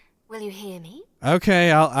cheeks. Will you hear me?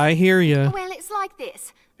 Okay, I hear you. Well, it's like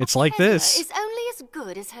this. It's like this. Is only as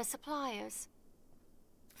good as her suppliers.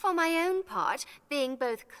 For my own part, being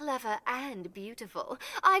both clever and beautiful,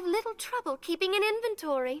 I've little trouble keeping an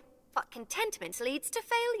inventory. But contentment leads to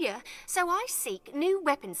failure, so I seek new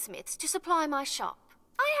weaponsmiths to supply my shop.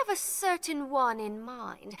 I have a certain one in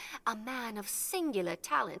mind, a man of singular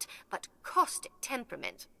talent, but caustic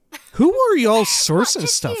temperament. Who are y'all sourcing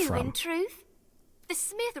stuff you, from? In truth, the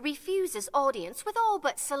smith refuses audience with all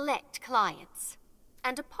but select clients.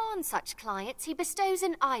 And upon such clients he bestows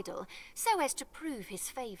an idol, so as to prove his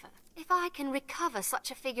favor. If I can recover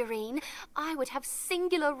such a figurine, I would have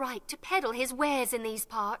singular right to peddle his wares in these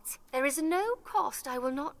parts. There is no cost I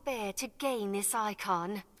will not bear to gain this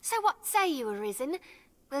icon. So what say you, Arisen?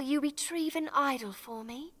 Will you retrieve an idol for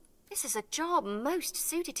me? This is a job most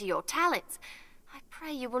suited to your talents. I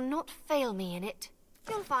pray you will not fail me in it.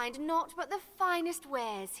 You'll find naught but the finest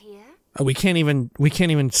wares here. Oh, we can't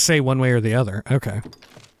even say one way or the other. Okay.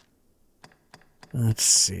 Let's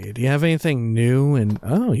see. Do you have anything new? And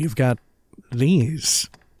oh, you've got these.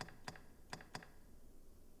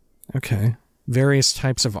 Okay. Various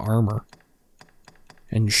types of armor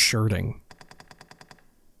and shirting.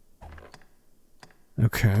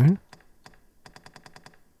 Okay.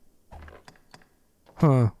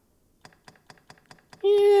 Huh.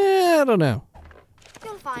 Yeah, I don't know.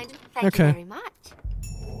 You'll find. Thank you very much.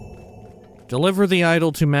 Deliver the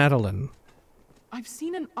idol to Madeline. I've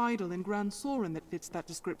seen an idol in Grand Soren that fits that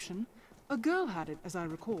description. A girl had it, as I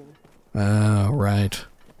recall. Oh, right.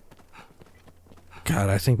 God,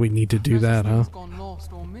 I think we need to do that, huh? Gone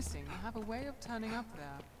lost or missing have a way of turning up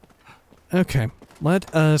there. Okay,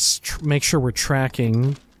 let us make sure we're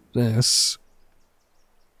tracking this.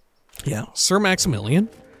 Yeah, Sir Maximilian.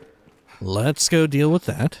 Let's go deal with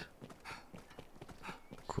that.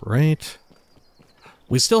 Great.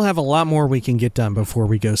 We still have a lot more we can get done before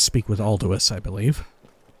we go speak with Alduus, I believe.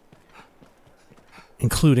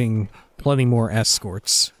 Including plenty more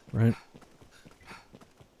escorts, right?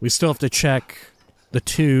 We still have to check the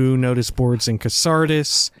 2 notice boards in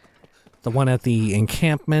Casardis, the one at the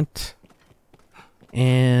encampment,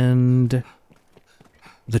 and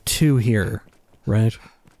the 2 here, right?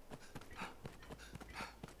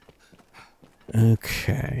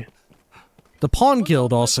 Okay. The Pawn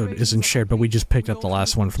Guild also isn't shared, but we just picked up the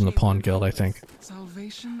last one from the Pawn Guild, I think.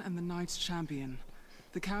 Salvation and the Knights Champion.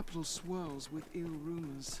 The capital swirls with ill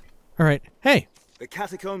rumors. Alright, hey! The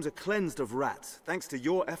catacombs are cleansed of rats, thanks to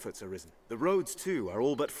your efforts, Arisen. The roads, too, are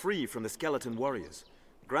all but free from the skeleton warriors.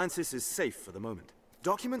 Gransys is safe for the moment.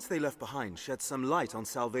 Documents they left behind shed some light on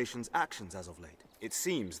Salvation's actions as of late. It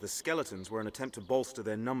seems the skeletons were an attempt to bolster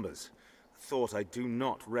their numbers, a thought I do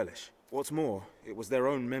not relish. What's more, it was their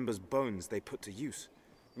own members' bones they put to use.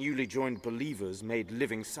 Newly joined believers made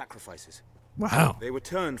living sacrifices. Wow. They were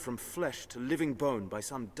turned from flesh to living bone by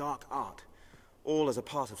some dark art, all as a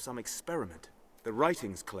part of some experiment. The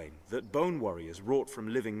writings claim that bone warriors wrought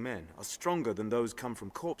from living men are stronger than those come from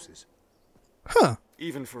corpses. Huh.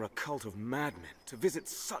 Even for a cult of madmen to visit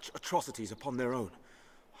such atrocities upon their own,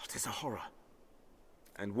 it is a horror.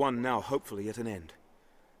 And one now hopefully at an end.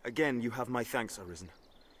 Again, you have my thanks, Arisen.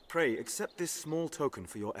 Pray, accept this small token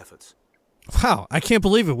for your efforts. Wow, I can't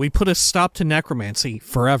believe it. We put a stop to necromancy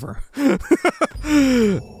forever.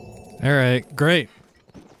 Alright, great.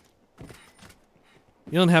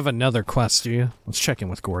 You don't have another quest, do you? Let's check in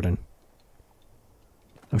with Gordon.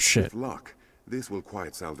 Oh shit. With luck, this will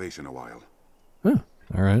quiet Salvation a while. Huh,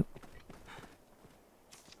 alright.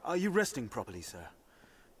 Are you resting properly, sir?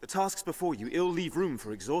 The tasks before you ill leave room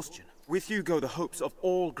for exhaustion. With you go the hopes of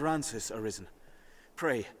all Gransys, Arisen.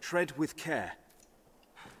 Pray, tread with care.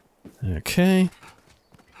 Okay.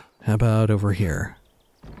 How about over here?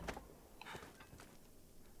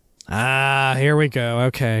 Ah, here we go.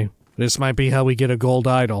 Okay. This might be how we get a gold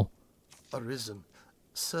idol. Arisen,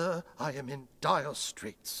 sir, I am in dire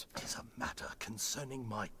straits. 'Tis a matter concerning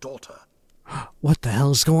my daughter. What the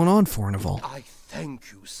hell is going on, Fornival? I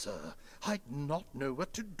thank you, sir. I'd not know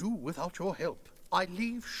what to do without your help. I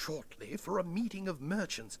leave shortly for a meeting of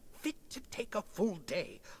merchants, fit to take a full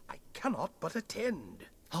day. I cannot but attend.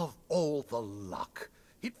 Of all the luck,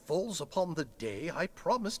 it falls upon the day I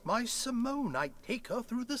promised my Simone I'd take her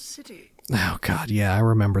through the city. Oh god, yeah, I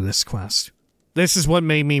remember this quest. This is what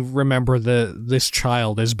made me remember this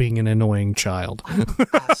child as being an annoying child. I would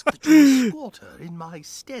ask that you escort her in my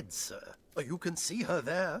stead, sir. You can see her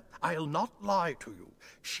there. I'll not lie to you.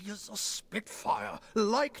 She is a spitfire,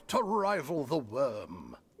 like to rival the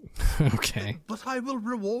worm. Okay. But I will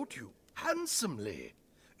reward you handsomely.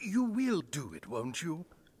 You will do it, won't you?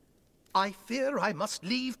 I fear I must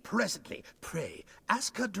leave presently. Pray,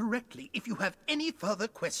 ask her directly if you have any further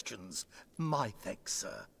questions. My thanks,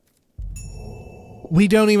 sir. We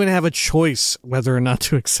don't even have a choice whether or not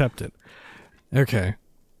to accept it. Okay.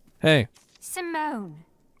 Hey. Simone.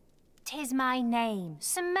 'Tis my name,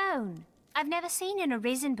 Simone. I've never seen an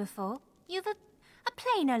Arisen before. You've a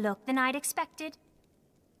plainer look than I'd expected.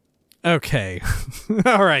 Okay.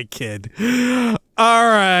 Alright, kid.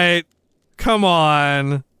 Alright. Come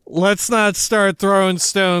on. Let's not start throwing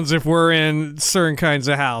stones if we're in certain kinds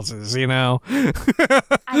of houses, you know?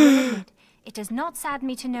 I will admit, it does not sadden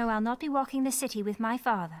me to know I'll not be walking the city with my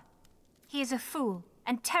father. He is a fool,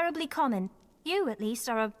 and terribly common. You, at least,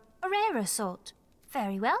 are a rarer sort.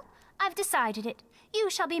 Very well, I've decided it. You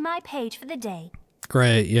shall be my page for the day.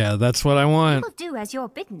 Great, yeah, that's what I want. We will do as you're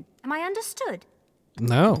bidden. Am I understood?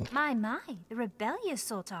 No. My, the rebellious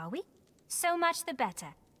sort are we? So much the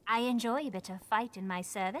better. I enjoy a bit of fight in my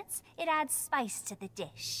servants. It adds spice to the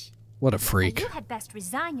dish. What a freak. You had best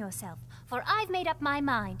resign yourself, for I've made up my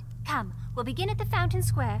mind. Come, we'll begin at the Fountain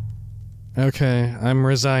Square. Okay, I'm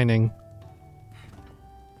resigning.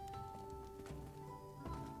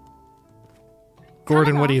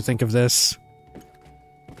 Gordon, what do you think of this?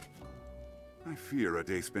 I fear a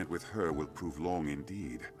day spent with her will prove long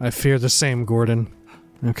indeed. I fear the same, Gordon.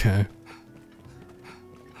 Okay.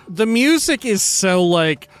 The music is so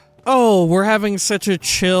like, oh, we're having such a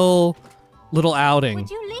chill little outing.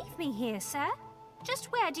 Would you leave me here, sir?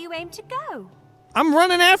 Just where do you aim to go? I'm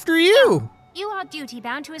running after you! You are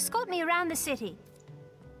duty-bound to escort me around the city.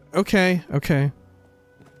 Okay, okay.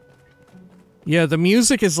 Yeah, the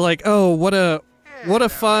music is like, oh, what a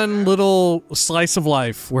fun little slice of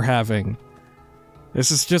life we're having.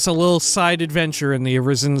 This is just a little side adventure in the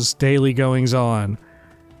Arisen's daily goings-on.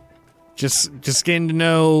 Just getting to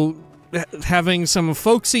know, having some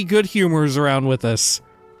folksy good humors around with us.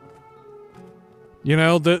 You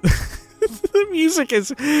know, the the music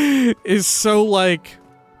is so like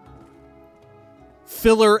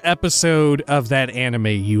filler episode of that anime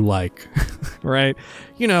you like, right?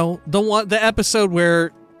 You know, the episode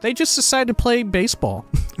where they just decide to play baseball,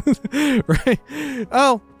 right?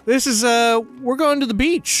 Oh, this is we're going to the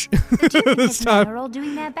beach this time. They're all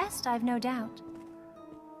doing their best, I've no doubt.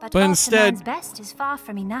 But instead, man's best is far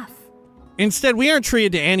from enough. Instead, we aren't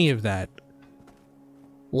treated to any of that.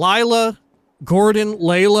 Lila, Gordon,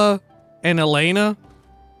 Layla, and Elena,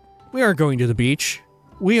 we aren't going to the beach.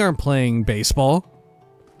 We aren't playing baseball.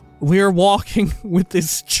 We are walking with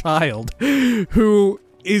this child who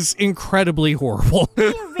is incredibly horrible.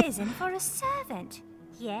 You're risen for a servant.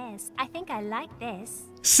 Yes, I think I like this.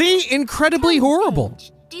 See? Incredibly horrible.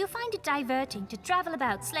 Do you find it diverting to travel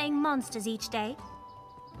about slaying monsters each day?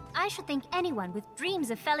 I should think anyone with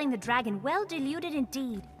dreams of felling the dragon well deluded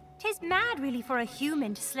indeed. 'Tis mad really for a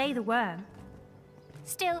human to slay the worm.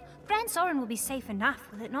 Still, Gransys will be safe enough,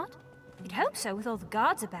 will it not? You'd hope so with all the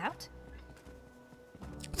guards about.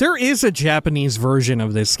 There is a Japanese version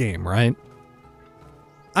of this game, right?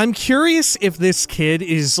 I'm curious if this kid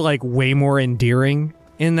is, like, way more endearing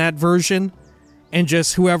in that version, and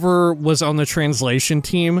just whoever was on the translation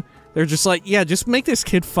team, they're just like, yeah, just make this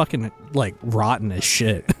kid fucking, like, rotten as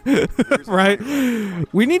shit, right?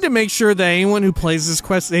 We need to make sure that anyone who plays this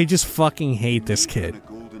quest, they just fucking hate this kid.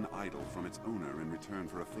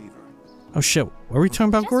 Oh shit, what are we talking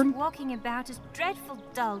about, Gordon? Walking about is dreadful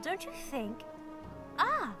dull, don't you think?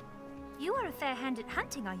 Ah, you are a fair hand at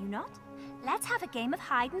hunting, are you not? Let's have a game of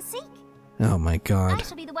hide and seek. Oh my god. I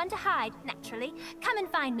shall be the one to hide, naturally. Come and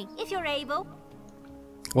find me, if you're able.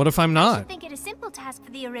 What if I'm I not? should think it a simple task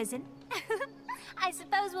for the Arisen. I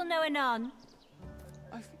suppose we'll know anon.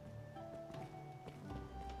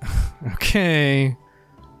 Okay.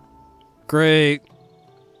 Great.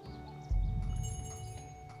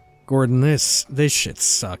 Gordon, this shit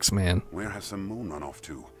sucks, man. Where has Simone run off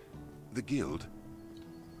to? The guild?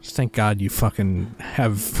 Thank God you fucking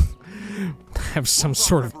have some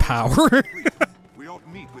sort of power. We ought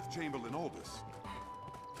meet with Chamberlain Albus.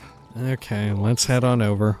 Okay, let's head on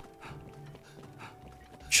over.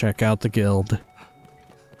 Check out the guild.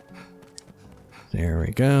 There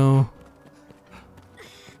we go.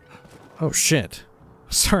 Oh shit.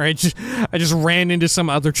 Sorry, I just ran into some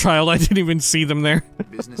other child. I didn't even see them there.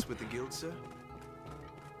 Business with the guild, sir?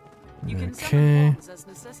 You can summon pawns as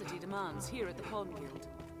necessity demands here at the Pawn Guild.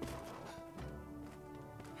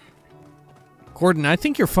 Gordon, I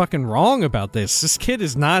think you're fucking wrong about this. This kid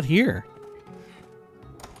is not here.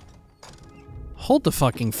 Hold the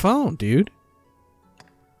fucking phone, dude.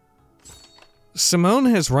 Simone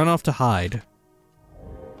has run off to hide.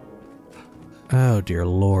 Oh, dear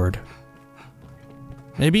lord.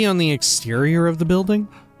 Maybe on the exterior of the building?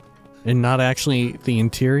 And not actually the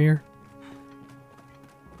interior?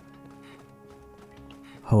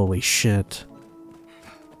 Holy shit.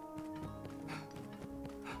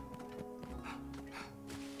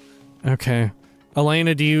 Okay.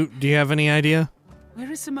 Elena, do you have any idea? Where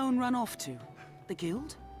has Simone run off to? The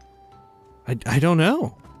guild? I don't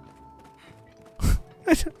know.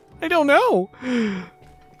 I don't know.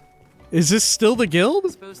 Is this still the guild? I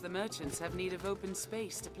suppose the merchants have need of open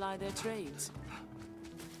space to ply their trades.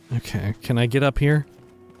 Okay, can I get up here?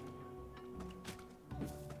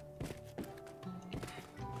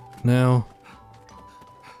 No.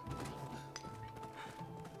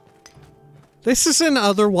 This is an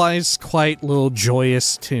otherwise quite little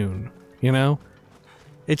joyous tune, you know?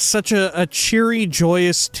 It's such a cheery,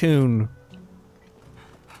 joyous tune.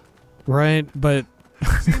 Right? But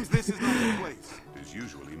Seems this is not the place. There's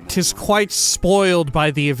usually more. 'Tis quite spoiled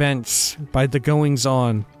by the events, by the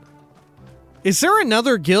goings-on. Is there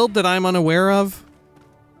another guild that I'm unaware of?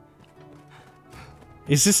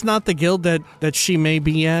 Is this not the guild that she may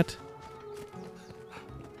be at?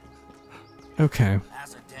 Okay.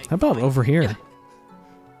 How about over here?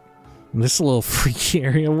 This little freaky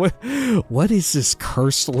area. What is this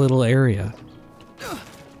cursed little area?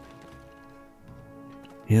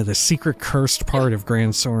 Yeah, the secret cursed part of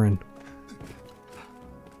Gransys.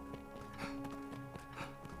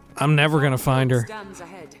 I'm never gonna find her. Stands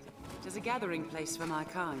ahead. It is a gathering place for my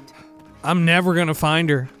kind. I'm never gonna find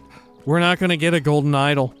her. We're not gonna get a golden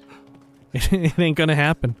idol. It ain't gonna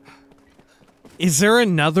happen. Is there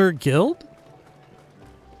another guild?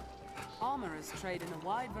 Armorers trade in a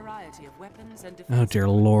wide variety of weapons and Oh dear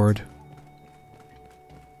lord.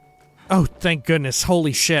 Oh, thank goodness.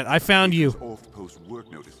 Holy shit, I found you.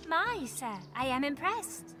 My, sir, I am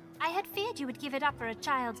impressed. I had feared you would give it up for a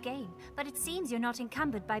child's game, but it seems you're not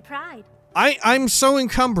encumbered by pride. I'm so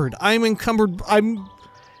encumbered.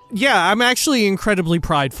 Yeah, I'm actually incredibly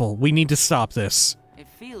prideful. We need to stop this. It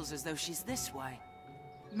feels as though she's this way.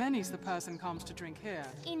 Many's the person comes to drink here.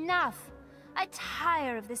 Enough. I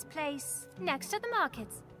tire of this place. Next to the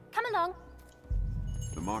markets. Come along.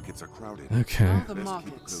 The markets are crowded. Okay. The Let's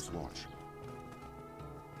markets. keep a close watch.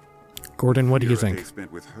 Gordon, what do you A day think?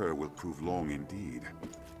 spent with her will prove long indeed.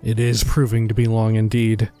 It is proving to be long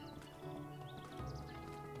indeed.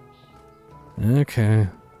 Okay.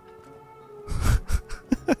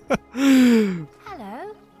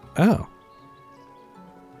 Hello. Oh.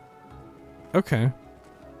 Okay.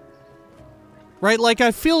 Right, like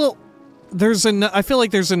I feel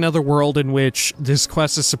like there's another world in which this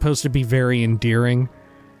quest is supposed to be very endearing.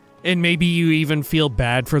 And maybe you even feel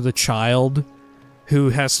bad for the child who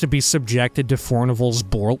has to be subjected to Fornival's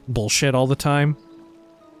bullshit all the time.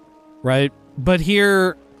 Right? But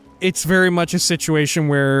here, it's very much a situation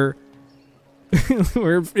where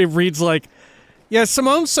where it reads like, yeah,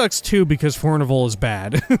 Simone sucks too because Fornival is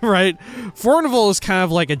bad, right? Fornival is kind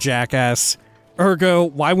of like a jackass. Ergo,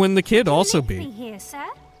 why wouldn't the kid also be? Me here, sir.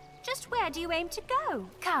 Just where do you aim to go?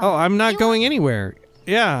 Come. Oh, I'm not going anywhere.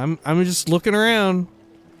 Yeah, I'm just looking around.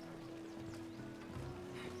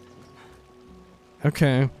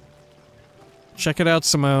 Okay. Check it out,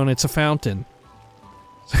 Simone. It's a fountain.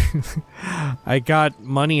 I got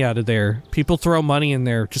money out of there. People throw money in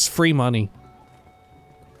there. Just free money.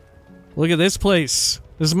 Look at this place.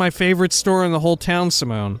 This is my favorite store in the whole town,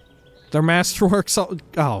 Simone. Their masterworks all—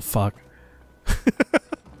 oh, fuck.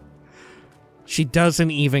 She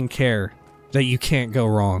doesn't even care that you can't go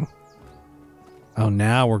wrong. Oh,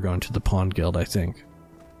 now we're going to the Pawn Guild, I think.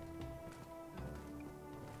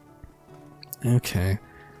 Okay.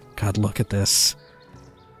 God, look at this.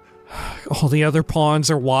 All the other pawns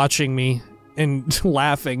are watching me and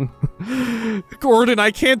laughing. Gordon,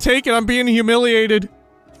 I can't take it. I'm being humiliated.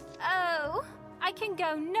 Oh, I can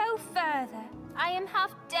go no further. I am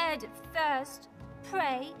half dead of thirst.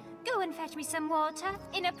 Pray, go and fetch me some water.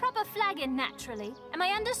 In a proper flagon, naturally. Am I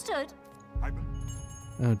understood?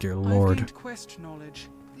 Oh, dear I've lord. gained quest knowledge.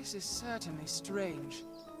 This is certainly strange.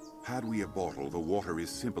 Had we a bottle, the water is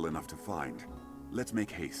simple enough to find. Let's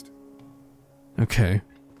make haste. Okay.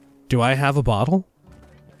 Do I have a bottle?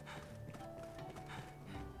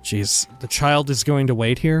 Jeez, the child is going to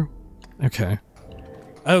wait here? Okay.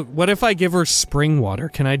 Oh, what if I give her spring water?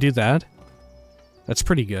 Can I do that? That's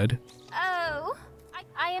pretty good. Oh,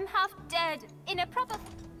 I am half dead. In a proper...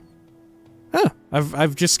 Huh,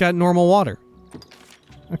 I've just got normal water.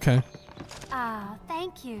 Okay. Ah,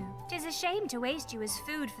 thank you. 'Tis a shame to waste you as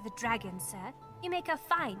food for the dragon, sir. You make a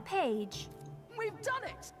fine page. We've done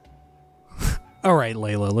it! Alright,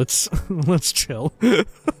 Layla, let's chill.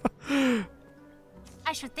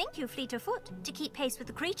 I should think you fleet of foot to keep pace with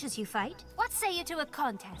the creatures you fight. What say you to a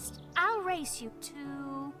contest? I'll race you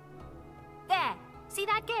to... There. See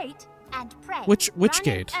that gate? And pray. Which run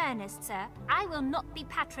gate? In earnest, sir. I will not be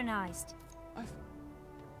patronized.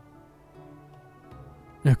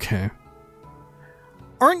 Okay.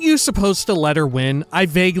 Aren't you supposed to let her win? I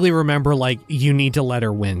vaguely remember, like, you need to let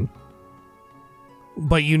her win.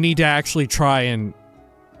 But you need to actually try and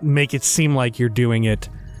make it seem like you're doing it.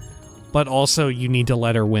 But also, you need to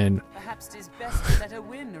let her win. Perhaps 'tis best to let her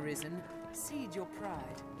win, Arisen. Cede your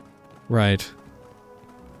pride. Right.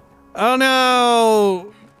 Oh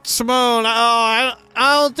no! Simone, I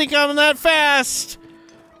don't think I'm that fast!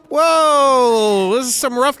 Whoa! This is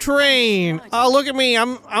some rough terrain. Oh, look at me.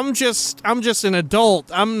 I'm just an adult.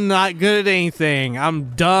 I'm not good at anything.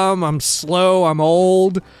 I'm dumb, I'm slow, I'm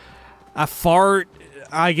old. I fart.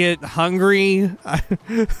 I get hungry.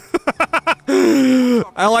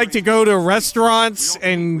 I like to go to restaurants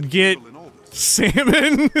and get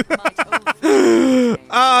salmon.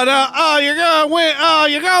 Oh no! Oh, you're gonna win! Oh,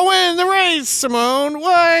 you're gonna win the race, Simone!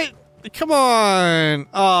 What? Come on!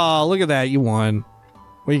 Oh, look at that! You won.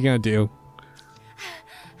 What are you gonna do?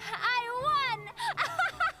 I won!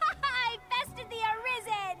 I bested the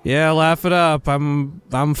Arisen! Yeah, laugh it up.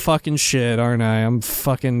 I'm fucking shit, aren't I? I'm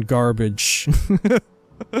fucking garbage.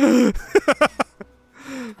 Was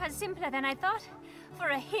simpler than I thought. For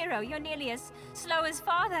a hero, you're nearly as slow as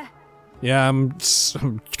father. Yeah, I'm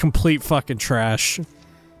complete fucking trash.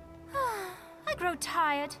 I grow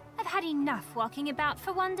tired. I've had had enough walking about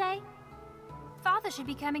for one day. Father should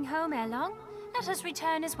be coming home ere long. Let us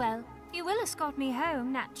return as well. You will escort me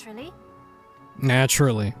home, naturally.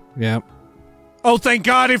 Naturally, yep. Oh, thank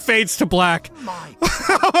God it fades to black.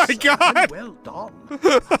 Oh my God. Well done.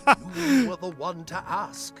 You were the one to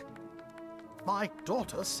ask. My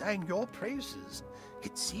daughter sang your praises.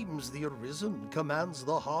 It seems the Arisen commands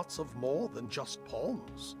the hearts of more than just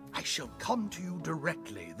pawns. I shall come to you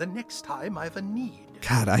directly the next time I've a need.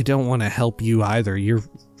 God, I don't want to help you either. You're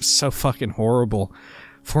so fucking horrible.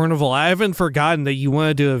 Fornival, I haven't forgotten that you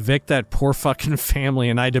wanted to evict that poor fucking family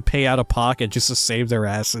and I had to pay out of pocket just to save their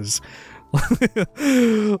asses.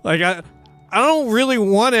 Like, I don't really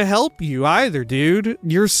want to help you either, dude.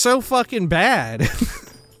 You're so fucking bad.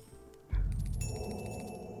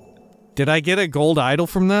 Did I get a gold idol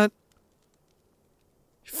from that?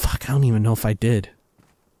 Fuck, I don't even know if I did.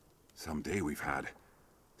 Some day we've had.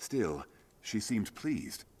 Still, she seemed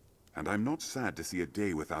pleased, and I'm not sad to see a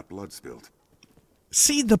day without blood spilled.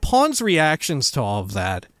 See, the pawn's reactions to all of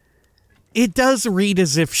that, it does read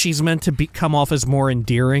as if she's meant to come off as more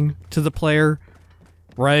endearing to the player,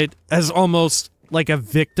 right? As almost like a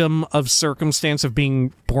victim of circumstance of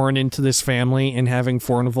being born into this family and having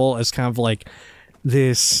Fornival as kind of like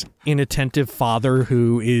this inattentive father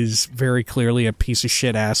who is very clearly a piece of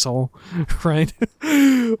shit asshole, right?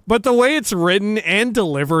 But the way it's written and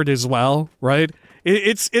delivered as well, right?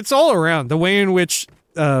 It's all around. The way in which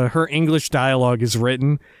her English dialogue is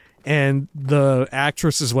written and the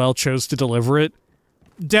actress as well chose to deliver it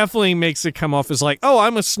definitely makes it come off as like, oh,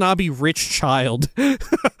 I'm a snobby rich child.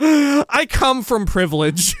 I come from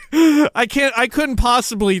privilege. I couldn't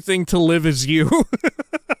possibly think to live as you.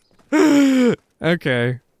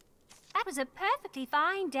 Okay. That was a perfectly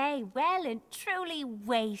fine day, well and truly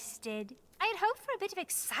wasted. I had hoped for a bit of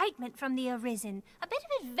excitement from the Arisen, a bit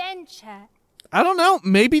of adventure. I don't know.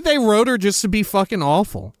 Maybe they wrote her just to be fucking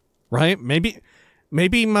awful, right?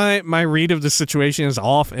 Maybe my read of the situation is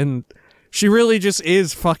off, and she really just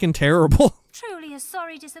is fucking terrible. Truly a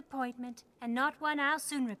sorry disappointment, and not one I'll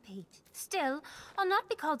soon repeat. Still, I'll not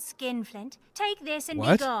be called Skinflint. Take this and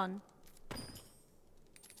What? be gone.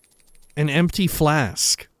 An empty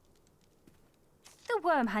flask. The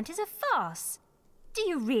worm hunt is a farce. Do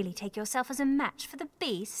you really take yourself as a match for the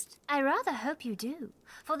beast? I rather hope you do,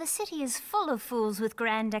 for the city is full of fools with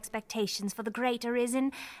grand expectations for the great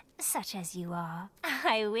Arisen, such as you are.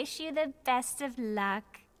 I wish you the best of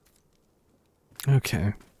luck.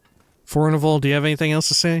 Okay. Fornival, do you have anything else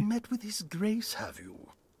to say? Met with his grace, have you?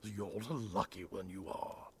 You're a lucky one, you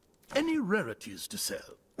are. Any rarities to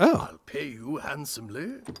sell? Oh. I'll pay you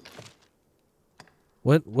handsomely.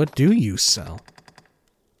 What do you sell?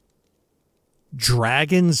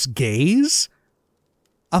 Dragon's gaze?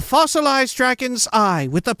 A fossilized dragon's eye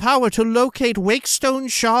with the power to locate wakestone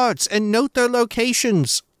shards and note their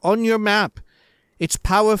locations on your map. Its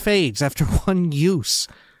power fades after one use.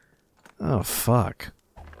 Oh, fuck.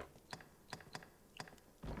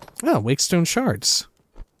 Oh, wakestone shards.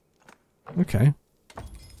 Okay.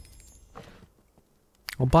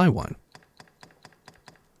 I'll buy one.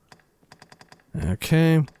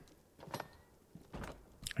 Okay.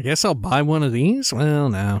 I guess I'll buy one of these? Well,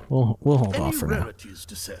 no. We'll hold off for now. Any rarities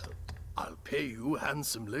to sell? I'll pay you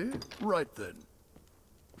handsomely. Right then.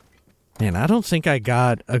 Man, I don't think I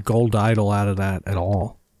got a gold idol out of that at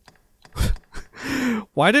all.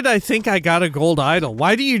 Why did I think I got a gold idol?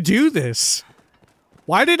 Why do you do this?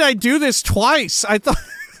 Why did I do this twice? I thought...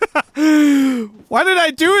 Why did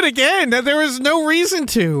I do it again? There was no reason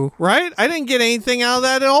to, right? I didn't get anything out of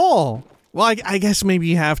that at all. Well, I guess maybe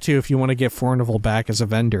you have to if you want to get Fornival back as a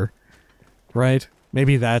vendor, right?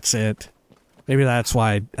 Maybe that's it. Maybe that's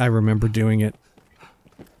why I remember doing it.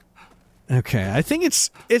 Okay, I think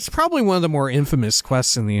it's probably one of the more infamous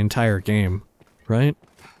quests in the entire game, right?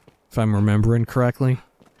 If I'm remembering correctly.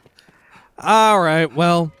 Alright,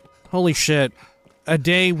 well, holy shit. A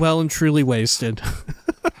day well and truly wasted.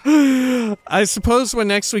 I suppose when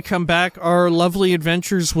next we come back, our lovely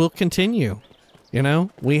adventures will continue. You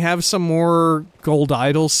know, we have some more gold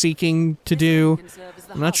idol seeking to do.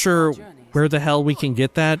 I'm not sure where the hell we can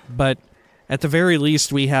get that, but at the very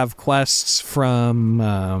least we have quests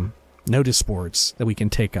from notice boards that we can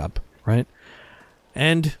take up, right?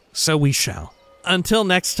 And so we shall. Until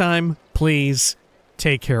next time, please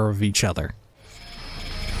take care of each other.